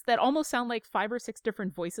sounds that almost sound like 5 or 6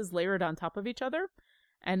 different voices layered on top of each other.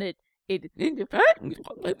 And it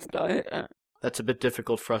That's a bit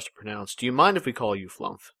difficult for us to pronounce. Do you mind if we call you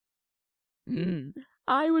Flump?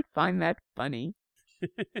 I would find that funny.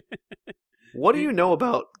 What do you know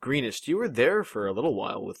about Greenest? You were there for a little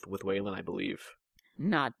while with Waylon, I believe.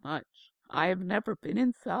 Not much. I have never been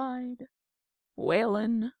inside.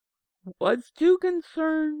 Waylon was too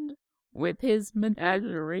concerned with his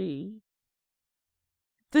menagerie.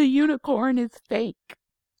 The unicorn is fake,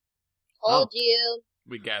 Told you.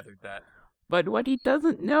 We gathered that. but what he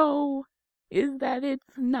doesn't know is that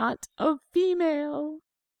it's not a female.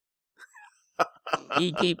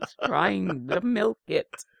 He keeps trying to milk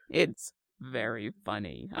it. It's very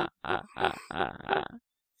funny. Ha ha ha ha ha.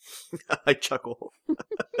 I chuckle. Yeah,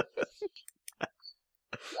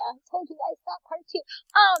 I told you guys that part too.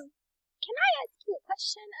 Can I ask you a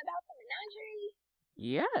question about the menagerie?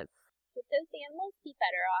 Yes. Would those animals be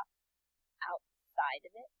better off outside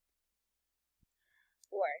of it?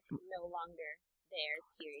 Or no longer there,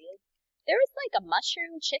 period? There was like a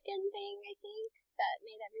mushroom chicken thing, I think, that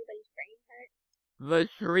made everybody's brain hurt. The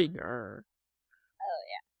Shrieker. Oh,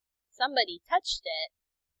 yeah. Somebody touched it.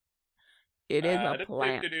 It is a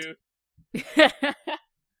plant. Do-do-do-do.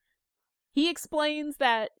 He explains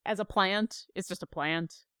that as a plant, it's just a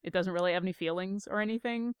plant. It doesn't really have any feelings or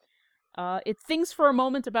anything. It thinks for a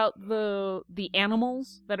moment about the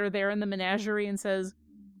animals that are there in the menagerie and says,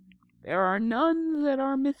 "There are none that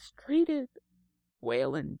are mistreated.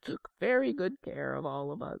 Waylon took very good care of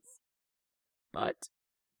all of us. But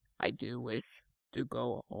I do wish to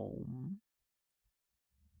go home."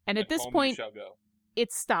 And at this home point, you shall go.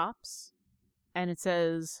 it stops, and it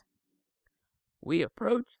says, "We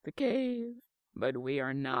approach the cave, but we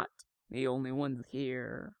are not the only ones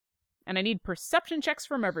here." And I need perception checks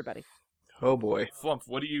from everybody. Oh boy. Flump,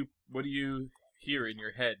 what do you hear in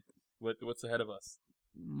your head? What's ahead of us?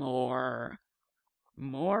 More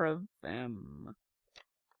of them.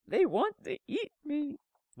 They want to eat me.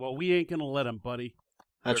 Well, we ain't gonna let him, buddy.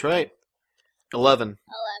 That's right. 11. 11.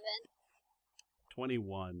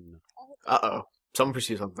 21. Uh-oh. Someone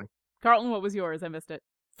perceives something. Carlton, what was yours? I missed it.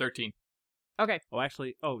 13. Okay, Oh,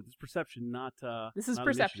 actually, this is perception, not This is not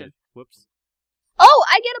perception. initiative. Whoops. Oh,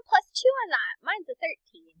 I get a +2 on that. Mine's a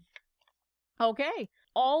 13. okay.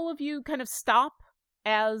 All of you kind of stop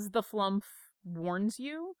as the flump warns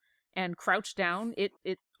you and crouch down.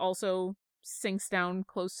 It also sinks down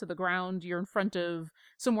close to the ground. You're in front of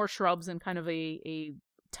some more shrubs and kind of a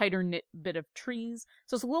tighter knit bit of trees.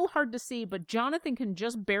 So it's a little hard to see, but Jonathan can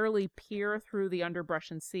just barely peer through the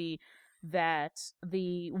underbrush and see that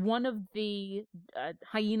one of the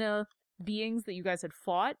hyena beings that you guys had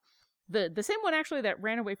fought, the same one actually that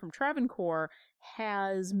ran away from Travancore,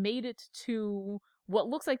 has made it to what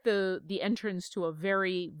looks like the entrance to a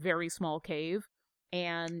very, very small cave,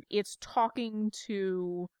 and it's talking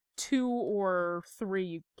to 2 or 3,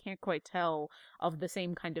 you can't quite tell, of the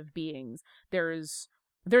same kind of beings.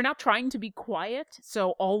 They're not trying to be quiet,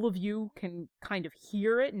 so all of you can kind of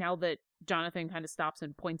hear it now that Jonathan kind of stops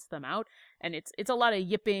and points them out, and it's a lot of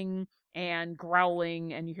yipping and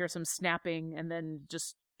growling, and you hear some snapping, and then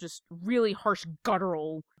just really harsh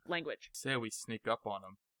guttural language. Say we sneak up on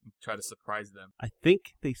them and try to surprise them. I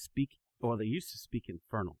think they speak, or they used to speak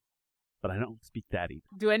Infernal, but I don't speak that either.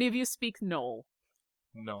 Do any of you speak Knoll?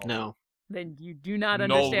 No. No. Then you do not No,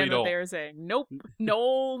 we understand what don't. they're saying. Nope.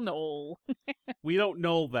 Knoll. We don't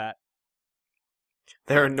know that.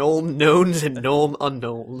 There are known knowns and known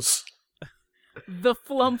unknowns. The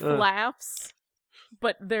flump laughs,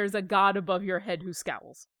 but there's a god above your head who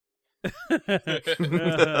scowls. Oh,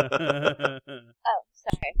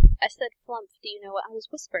 sorry. I said flump. Do you know what I was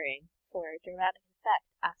whispering for dramatic effect,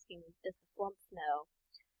 asking does the flump know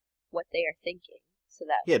what they are thinking? So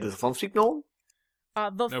that Yeah, does the flump speak known? No,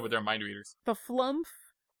 but they're mind readers. The flump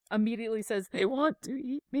immediately says, "They want to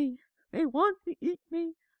eat me. They want to eat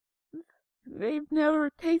me. They've never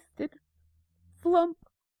tasted flump,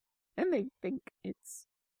 and they think it's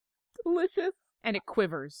delicious." And it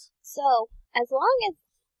quivers. So, as long as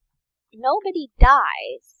nobody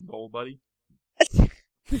dies, Goal buddy. I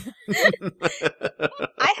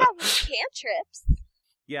have cantrips.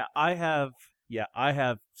 I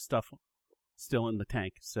have stuff still in the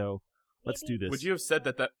tank, so let's do this. Would you have said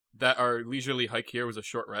that our leisurely hike here was a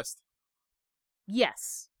short rest?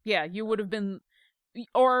 Yes. Yeah, you would have been,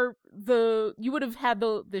 or you would have had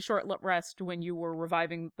the short rest when you were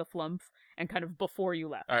reviving the flump and kind of before you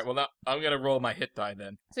left. All right, well, now I'm going to roll my hit die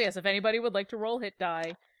then. So yes, if anybody would like to roll hit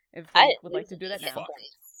die, if I they didn't would like lose to do that any hit now.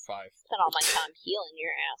 points. 5. Spent all my time healing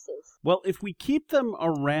your asses. Well, if we keep them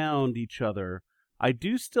around each other, I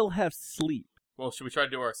do still have sleep. Well, should we try to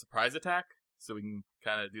do our surprise attack so we can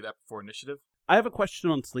kind of do that before initiative? I have a question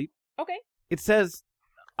on sleep. Okay. It says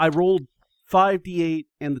I rolled 5d8,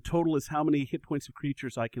 and the total is how many hit points of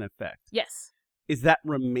creatures I can affect. Yes. Is that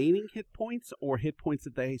remaining hit points or hit points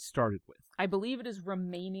that they started with? I believe it is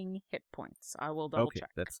remaining hit points. I will double check.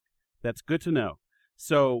 That's good to know.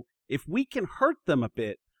 So if we can hurt them a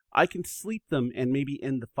bit, I can sleep them and maybe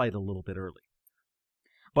end the fight a little bit early.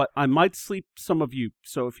 But I might sleep some of you,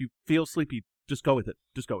 so if you feel sleepy, just go with it.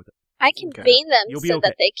 I can Okay. bane them You'll be so okay.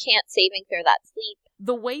 that they can't saving throw that sleep.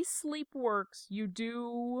 The way sleep works, you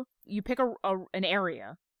pick an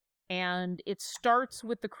area, and it starts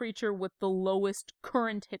with the creature with the lowest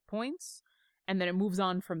current hit points, and then it moves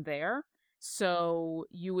on from there. So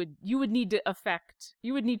you would need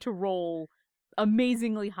to roll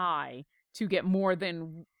amazingly high to get more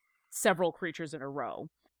than several creatures in a row.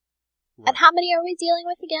 And how many are we dealing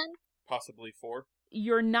with again? Possibly 4.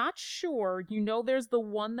 You're not sure. You know there's the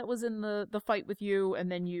one that was in the fight with you, and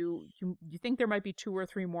then you think there might be 2 or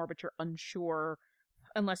 3 more, but you're unsure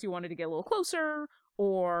unless you wanted to get a little closer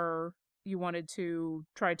or you wanted to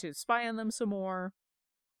try to spy on them some more.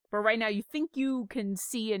 But right now you think you can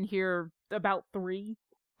see and hear about 3.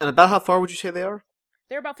 And about how far would you say they are?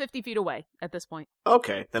 They're about 50 feet away at this point.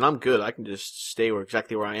 Okay, then I'm good. I can just stay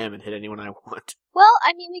exactly where I am and hit anyone I want. Well,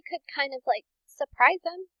 I mean, we could kind of like surprise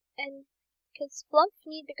them, and because Flump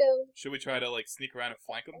need to go. Should we try to like sneak around and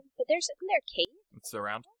flank them? But isn't there a cave? It's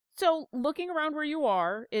around. So, looking around where you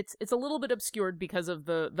are, it's a little bit obscured because of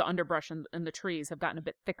the underbrush and the trees have gotten a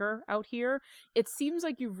bit thicker out here. It seems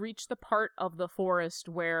like you've reached the part of the forest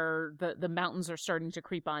where the mountains are starting to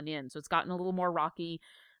creep on in. So it's gotten a little more rocky.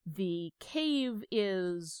 The cave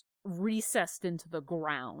is recessed into the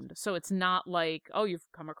ground. So it's not like, oh, you've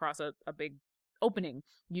come across a big opening.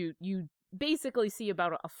 You basically see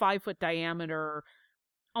about a 5-foot diameter,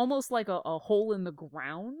 almost like a hole in the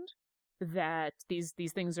ground that these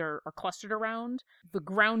things are clustered around. The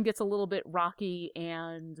ground gets a little bit rocky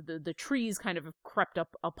and the trees kind of crept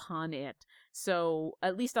up upon it. So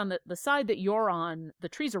at least on the side that you're on, the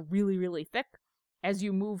trees are really, really thick. As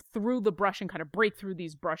you move through the brush and kind of break through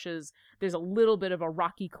these brushes, there's a little bit of a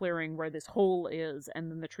rocky clearing where this hole is,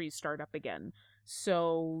 and then the trees start up again.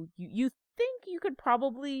 So you think you could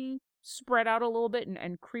probably spread out a little bit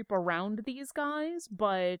and creep around these guys,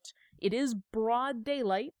 but it is broad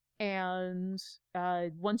daylight. And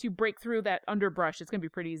once you break through that underbrush, it's going to be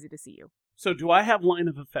pretty easy to see you. So do I have line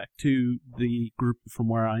of effect to the group from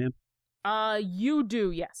where I am? You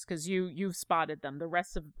do, yes, because you've spotted them. The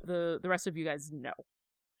rest of you guys know.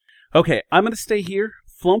 Okay, I'm going to stay here.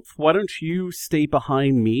 Flump, why don't you stay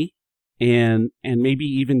behind me and maybe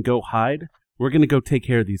even go hide? We're going to go take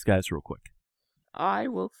care of these guys real quick. I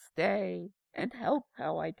will stay and help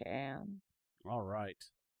how I can. All right.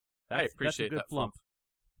 I appreciate that, Flump.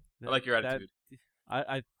 I like your attitude.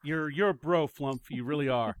 You're a bro, Flump. You really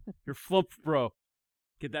are. You're Flump bro.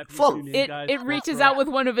 Get that Flump. name, guys. It reaches out with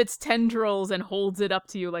one of its tendrils and holds it up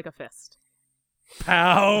to you like a fist.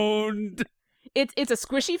 Pound. It's a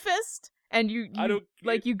squishy fist, and you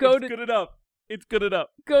like you it's good enough. It's good enough.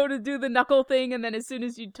 Go to do the knuckle thing, and then as soon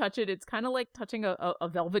as you touch it, it's kind of like touching a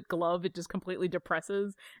velvet glove. It just completely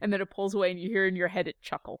depresses, and then it pulls away, and you hear in your head it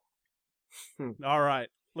chuckle. All right,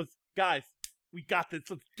 guys. We got this.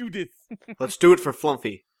 Let's do this. Let's do it for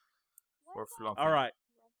Flumpy. Or Flumpy. All right.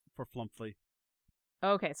 For Flumpy.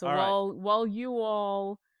 Okay, so while you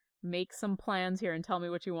all make some plans here and tell me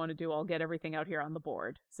what you want to do, I'll get everything out here on the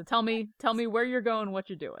board. So tell me where you're going, what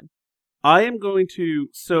you're doing. I am going to,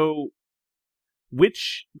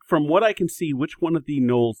 from what I can see, which one of the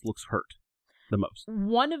gnolls looks hurt the most?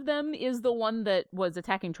 One of them is the one that was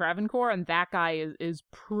attacking Travancore, and that guy is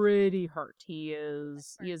pretty hurt. He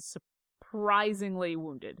is surprisingly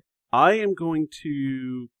wounded. I am going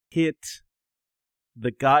to hit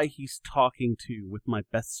the guy he's talking to with my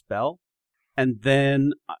best spell, and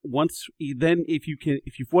then if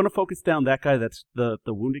you want to focus down that guy, that's the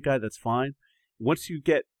wounded guy, that's fine. Once you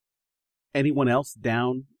get anyone else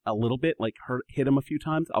down a little bit, like hit him a few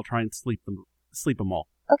times, I'll try and sleep them all.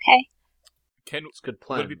 Okay. It's a good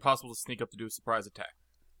plan. Would it be possible to sneak up to do a surprise attack?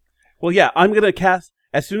 Well, yeah, I'm gonna cast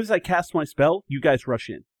as soon as I cast my spell. You guys rush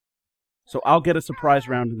in. So I'll get a surprise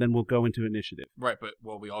round, and then we'll go into initiative. Right, but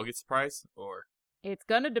will we all get surprised, or? It's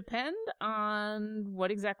gonna depend on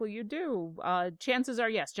what exactly you do. Chances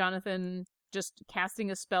are, yes, Jonathan just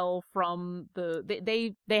casting a spell from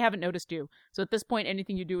they haven't noticed you. So at this point,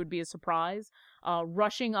 anything you do would be a surprise.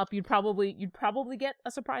 Rushing up, you'd probably get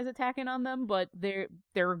a surprise attack in on them, but they're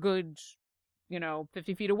a good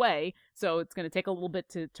 50 feet away, so it's going to take a little bit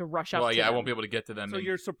to rush up. Well, yeah, them. I won't be able to get to them. So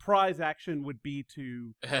your surprise action would be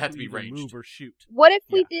to it had to be either ranged. move or shoot. What if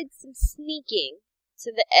we did some sneaking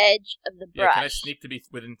to the edge of the brush? Yeah, can I sneak to be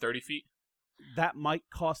within 30 feet? That might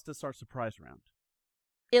cost us our surprise round.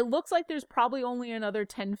 It looks like there's probably only another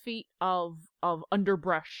 10 feet of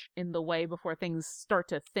underbrush in the way before things start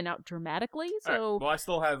to thin out dramatically. So, right. Well, I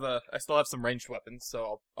still have some ranged weapons,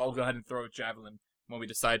 so I'll go ahead and throw a javelin when we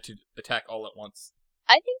decide to attack all at once.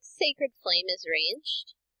 I think Sacred Flame is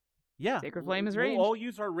ranged. Yeah, Sacred Flame is ranged. We'll all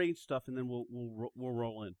use our ranged stuff, and then we'll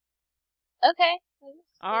roll in. Okay.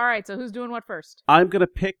 All right. So who's doing what first? I'm gonna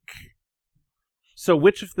pick. So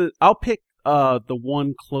I'll pick the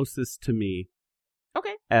one closest to me.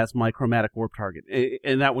 Okay. As my chromatic orb target,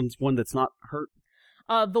 and that one's one that's not hurt.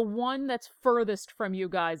 The one that's furthest from you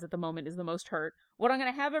guys at the moment is the most hurt. What I'm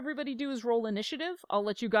going to have everybody do is roll initiative. I'll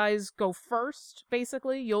let you guys go first,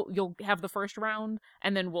 basically. You'll have the first round,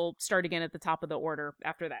 and then we'll start again at the top of the order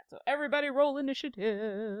after that. So everybody roll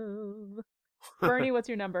initiative. Bernie, what's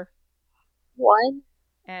your number? 1.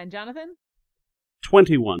 And Jonathan?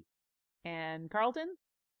 21. And Carlton?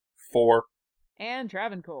 4. And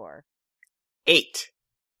Travancore? 8.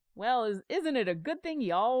 Well, isn't it a good thing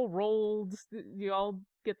y'all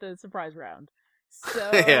get the surprise round?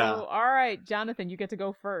 So, Yeah. All right, Jonathan, you get to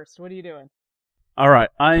go first. What are you doing? All right,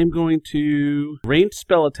 I am going to range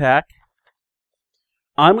spell attack.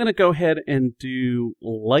 I'm going to go ahead and do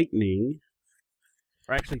lightning,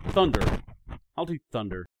 or actually thunder. I'll do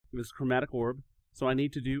thunder. This is chromatic orb, so I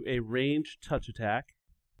need to do a range touch attack.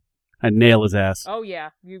 I nail his ass. Oh yeah,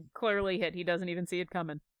 you clearly hit. He doesn't even see it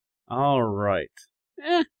coming. All right.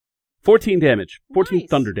 14 damage. 14 Nice.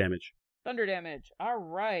 thunder damage. Thunder damage. All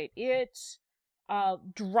right. It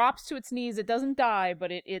drops to its knees. It doesn't die,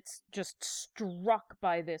 but it's just struck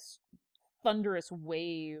by this thunderous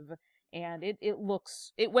wave. And it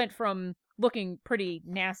went from looking pretty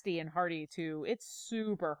nasty and hardy to it's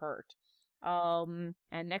super hurt. And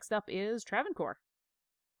next up is Travancore.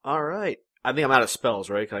 All right. I think I'm out of spells,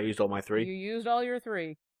 right? 'Cause I used all my 3. You used all your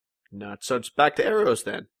 3. Nuts. So it's back to arrows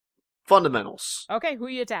then. Fundamentals. Okay, who are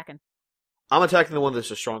you attacking? I'm attacking the one that's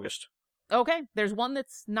the strongest. Okay, there's one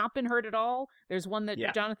that's not been hurt at all. There's one that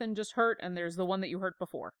Yeah. Jonathan just hurt, and there's the one that you hurt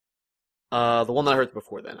before. The one that I hurt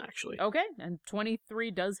before then, actually. Okay, and 23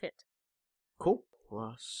 does hit. Cool.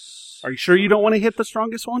 Plus... Are you sure you don't want to hit the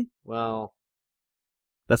strongest one? Well...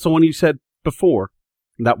 That's the one you said before.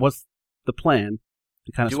 That was the plan.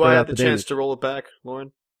 To kind of Do spread I out have the the chance damage. to roll it back,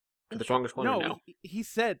 Lauren? For the strongest one or No, no? he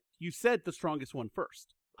said you said the strongest one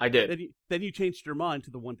first. I did. Then you changed your mind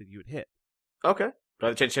to the one that you had hit. Okay. But I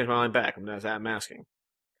have to change my mind back. I'm asking.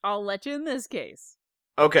 I'll let you in this case.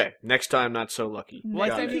 Okay. Next time, not so lucky. Well,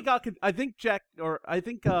 Next I time think you- he got. I think Jack, or I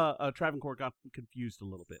think Travancore got confused a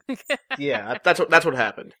little bit. Yeah, that's what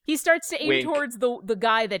happened. He starts to aim Wink. towards the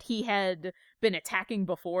guy that he had been attacking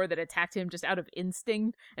before, that attacked him just out of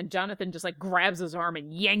instinct, and Jonathan just like grabs his arm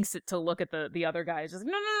and yanks it to look at the other guy. He's just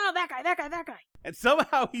no, that guy. And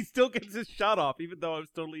somehow he still gets his shot off, even though I was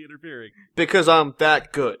totally interfering. Because I'm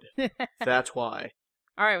that good. That's why.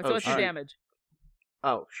 All right, so Oh, what's your shoot. damage?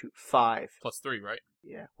 Oh, shoot. 5. +3, right?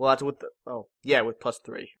 Yeah. Well, that's with the... Oh, yeah, with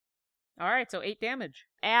 +3. All right, so 8 damage.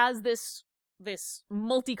 As this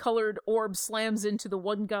multicolored orb slams into the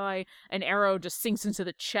one guy, an arrow just sinks into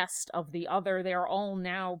the chest of the other. They are all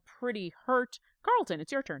now pretty hurt. Carlton,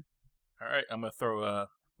 it's your turn. All right, I'm gonna throw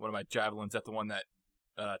one of my javelins at the one that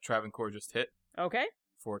Travancore just hit Okay,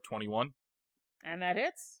 for 21, and that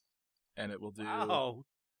hits. and it will do Oh,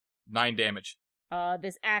 9 damage.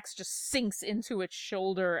 This axe just sinks into its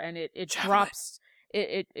shoulder, and it Javelin. drops.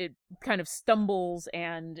 It kind of stumbles,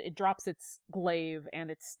 and it drops its glaive, and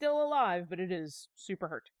it's still alive, but it is super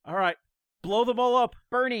hurt. all right. Blow them all up.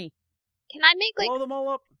 Bernie, Can I make like Blow them all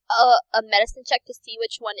up. a medicine check to see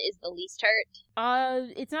which one is the least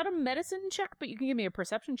hurt? it's not a medicine check, but you can give me a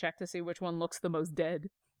perception check to see which one looks the most dead.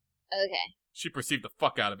 Okay. She perceived the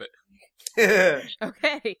fuck out of it.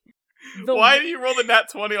 Okay. Why do you roll the nat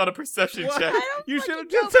 20 on a perception What? check? You fucking should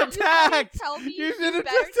have know, just but you better attacked. Tell me, You should have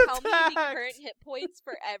better just tell me the attacked. current hit points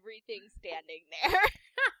for everything standing there.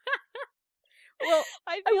 Well,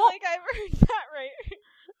 I I feel won't- like I've heard that right.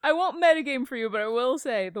 I won't metagame for you, but I will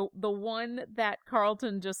say the one that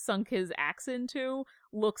Carlton just sunk his axe into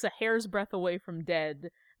looks a hair's breadth away from dead.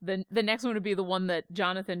 The next one would be the one that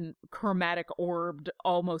Jonathan chromatic orbed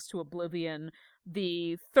almost to oblivion.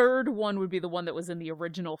 The third one would be the one that was in the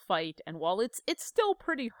original fight, and while it's still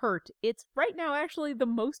pretty hurt, it's right now actually the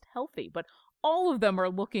most healthy, but all of them are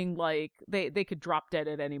looking like they could drop dead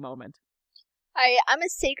at any moment. I'm a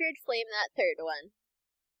sacred flame that third one.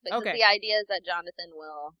 Because Okay. the idea is that Jonathan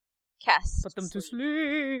will cast Put them to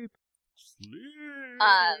sleep, sleep.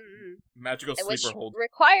 Magical which sleeper hold.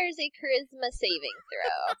 requires a charisma saving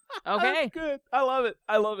throw. Okay. That's good. I love it.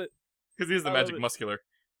 I love it. Because he has the I love magic it. muscular.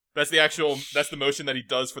 That's the motion that he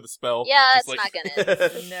does for the spell. Yeah, Just it's like-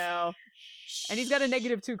 not gonna. No. And he's got a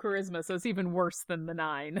 -2 charisma, so it's even worse than the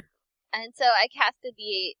 9. And so I cast a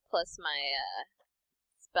d8 plus my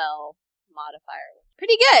spell modifier.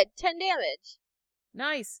 Pretty good. 10 damage.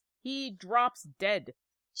 Nice. He drops dead.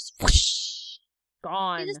 Just whoosh.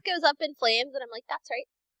 Gone. He just goes up in flames, and I'm like, that's right.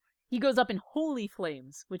 He goes up in holy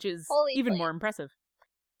flames, which is Holy even flame. more impressive.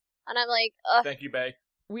 And I'm like, Thank you, Bay.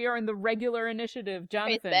 We are in the regular initiative, praise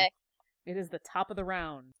Jonathan. back. It is the top of the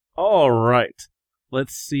round. All right.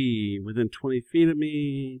 Let's see. Within 20 feet of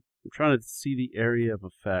me. I'm trying to see the area of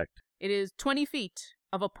effect. It is 20 feet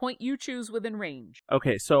of a point you choose within range.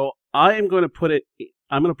 Okay, so I am going to put it.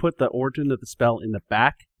 I'm going to put the origin of the spell in the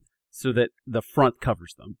back, so that the front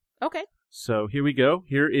covers them. Okay. So here we go.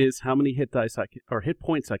 Here is how many hit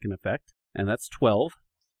points I can affect, and that's 12.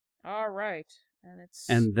 All right. And it's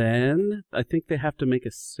And then I think they have to make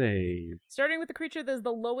a save. starting with the creature that has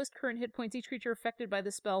the lowest current hit points. Each creature affected by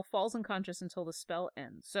the spell falls unconscious until the spell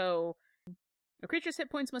ends. So a creature's hit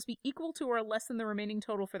points must be equal to or less than the remaining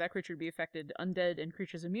total for that creature to be affected. Undead and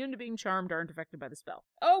creatures immune to being charmed aren't affected by the spell.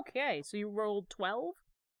 Okay, so you rolled 12?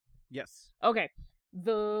 Yes. Okay.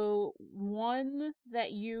 The one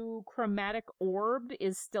that you chromatic orbed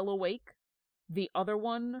is still awake. The other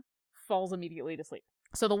one falls immediately to sleep.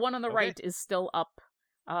 So the one on the Okay. right is still up.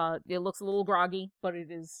 It looks a little groggy, but it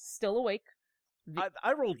is still awake.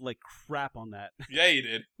 I rolled like crap on that. Yeah, you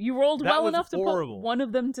did. You rolled That well was enough to horrible. put one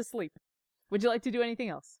of them to sleep. Would you like to do anything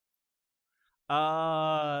else?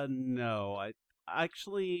 No. I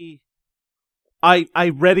actually, I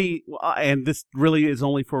ready, and this really is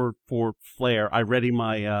only for flair. I ready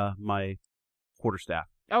my my quarterstaff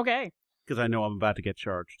Okay. because I know I'm about to get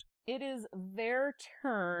charged. It is their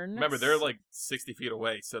turn. Remember, they're like 60 feet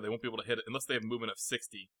away, so they won't be able to hit it unless they have a movement of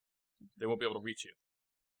 60. They won't be able to reach you.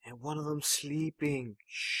 And one of them sleeping.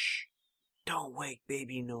 Shh. Don't wake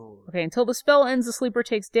baby Noel. Okay, until the spell ends, the sleeper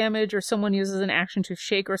takes damage, or someone uses an action to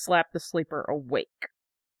shake or slap the sleeper awake.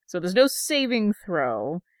 So there's no saving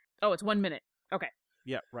throw. Oh, it's 1 minute. Okay.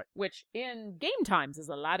 Yeah, right. Which, in game times, is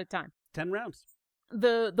a lot of time. 10 rounds.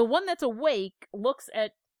 The one that's awake looks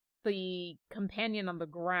at the companion on the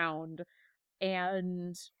ground,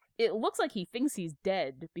 and it looks like he thinks he's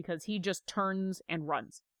dead, because he just turns and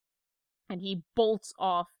runs. And he bolts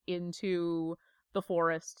off into the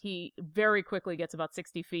forest. He very quickly gets about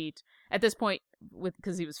 60 feet. At this point,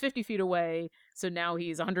 because he was 50 feet away, so now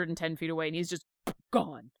he's 110 feet away, and he's just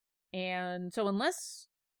gone. And so unless,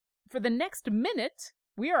 for the next minute,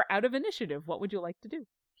 we are out of initiative, what would you like to do?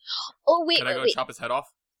 Oh, wait, Can I go wait. chop his head off?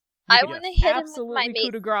 You I can want to hit him with absolutely my coup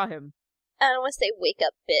mace. de grace him. I don't want to say "wake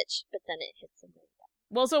up, bitch," but then it hits him.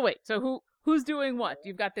 Well, so wait, so who's doing what?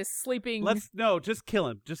 You've got this sleeping... Just kill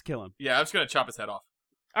him. Just kill him. Yeah, I'm just gonna chop his head off.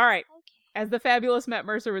 All right, Okay. as the fabulous Matt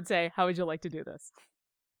Mercer would say, how would you like to do this?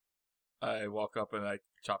 I walk up and I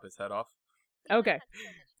chop his head off. Okay.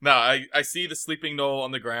 No, I see the sleeping Noel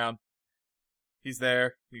on the ground. He's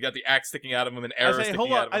there. You got the axe sticking out of him, an arrow I say, sticking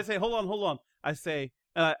hold out on. of him. I say, hold on. I say,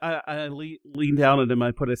 I lean down at him.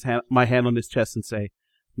 I put my hand on his chest and say,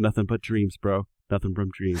 "Nothing but dreams, bro. Nothing but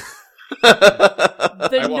dreams."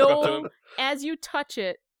 The I walk up to gnome, him. as you touch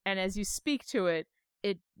it and as you speak to it,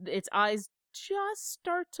 its eyes just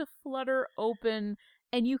start to flutter open,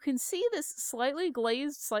 and you can see this slightly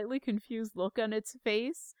glazed, slightly confused look on its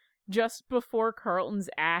face just before Carlton's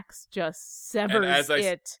axe just severs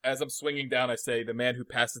it. As I'm swinging down, I say, "The man who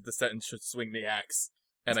passes the sentence should swing the axe,"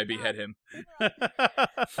 and I behead him.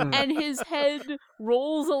 And his head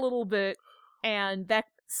rolls a little bit, and that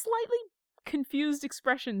slightly confused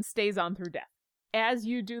expression stays on through death. As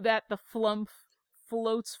you do that, the flump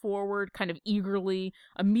floats forward kind of eagerly,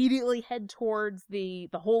 immediately head towards the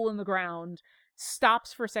hole in the ground,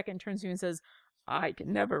 stops for a second, turns to you and says, "I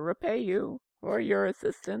can never repay you for your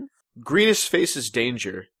assistance." Greenest faces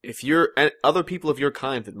danger. If you're other people of your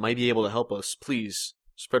kind that might be able to help us, please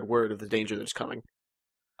spread word of the danger that's coming.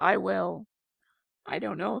 I will. I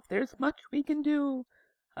don't know if there's much we can do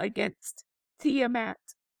against Tiamat,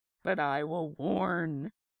 but I will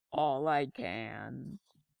warn all I can.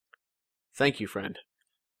 Thank you, friend.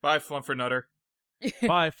 Bye, Flumfernutter.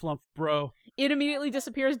 Bye, Flump, bro. It immediately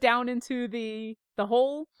disappears down into the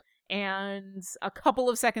hole, and a couple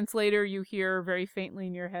of seconds later you hear very faintly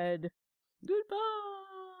in your head, "Goodbye."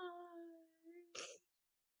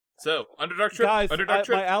 So, Underdark trip. Guys, Underdark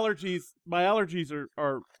trip. my allergies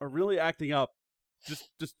are really acting up. Just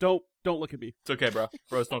don't look at me. It's okay, bro.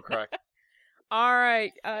 Bros don't cry. All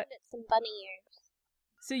right, Some bunny ears.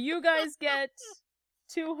 so you guys get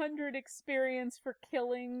 200 experience for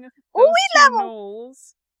killing Ooh, those we two level!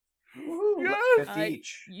 gnolls. Yes! 50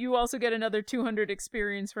 each. You also get another 200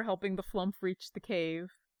 experience for helping the flump reach the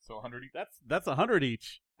cave. So 100. That's 100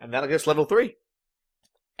 each. And that'll get us level 3.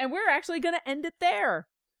 And we're actually going to end it there.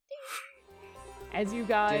 As you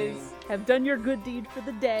guys have done your good deed for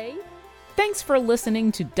the day. Thanks for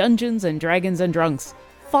listening to Dungeons and Dragons and Drunks.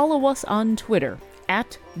 Follow us on Twitter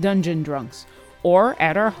 @DungeonDrunks or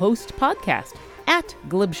at our host podcast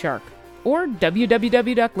 @Glibshark or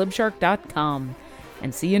www.glibshark.com.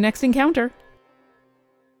 And see you next encounter.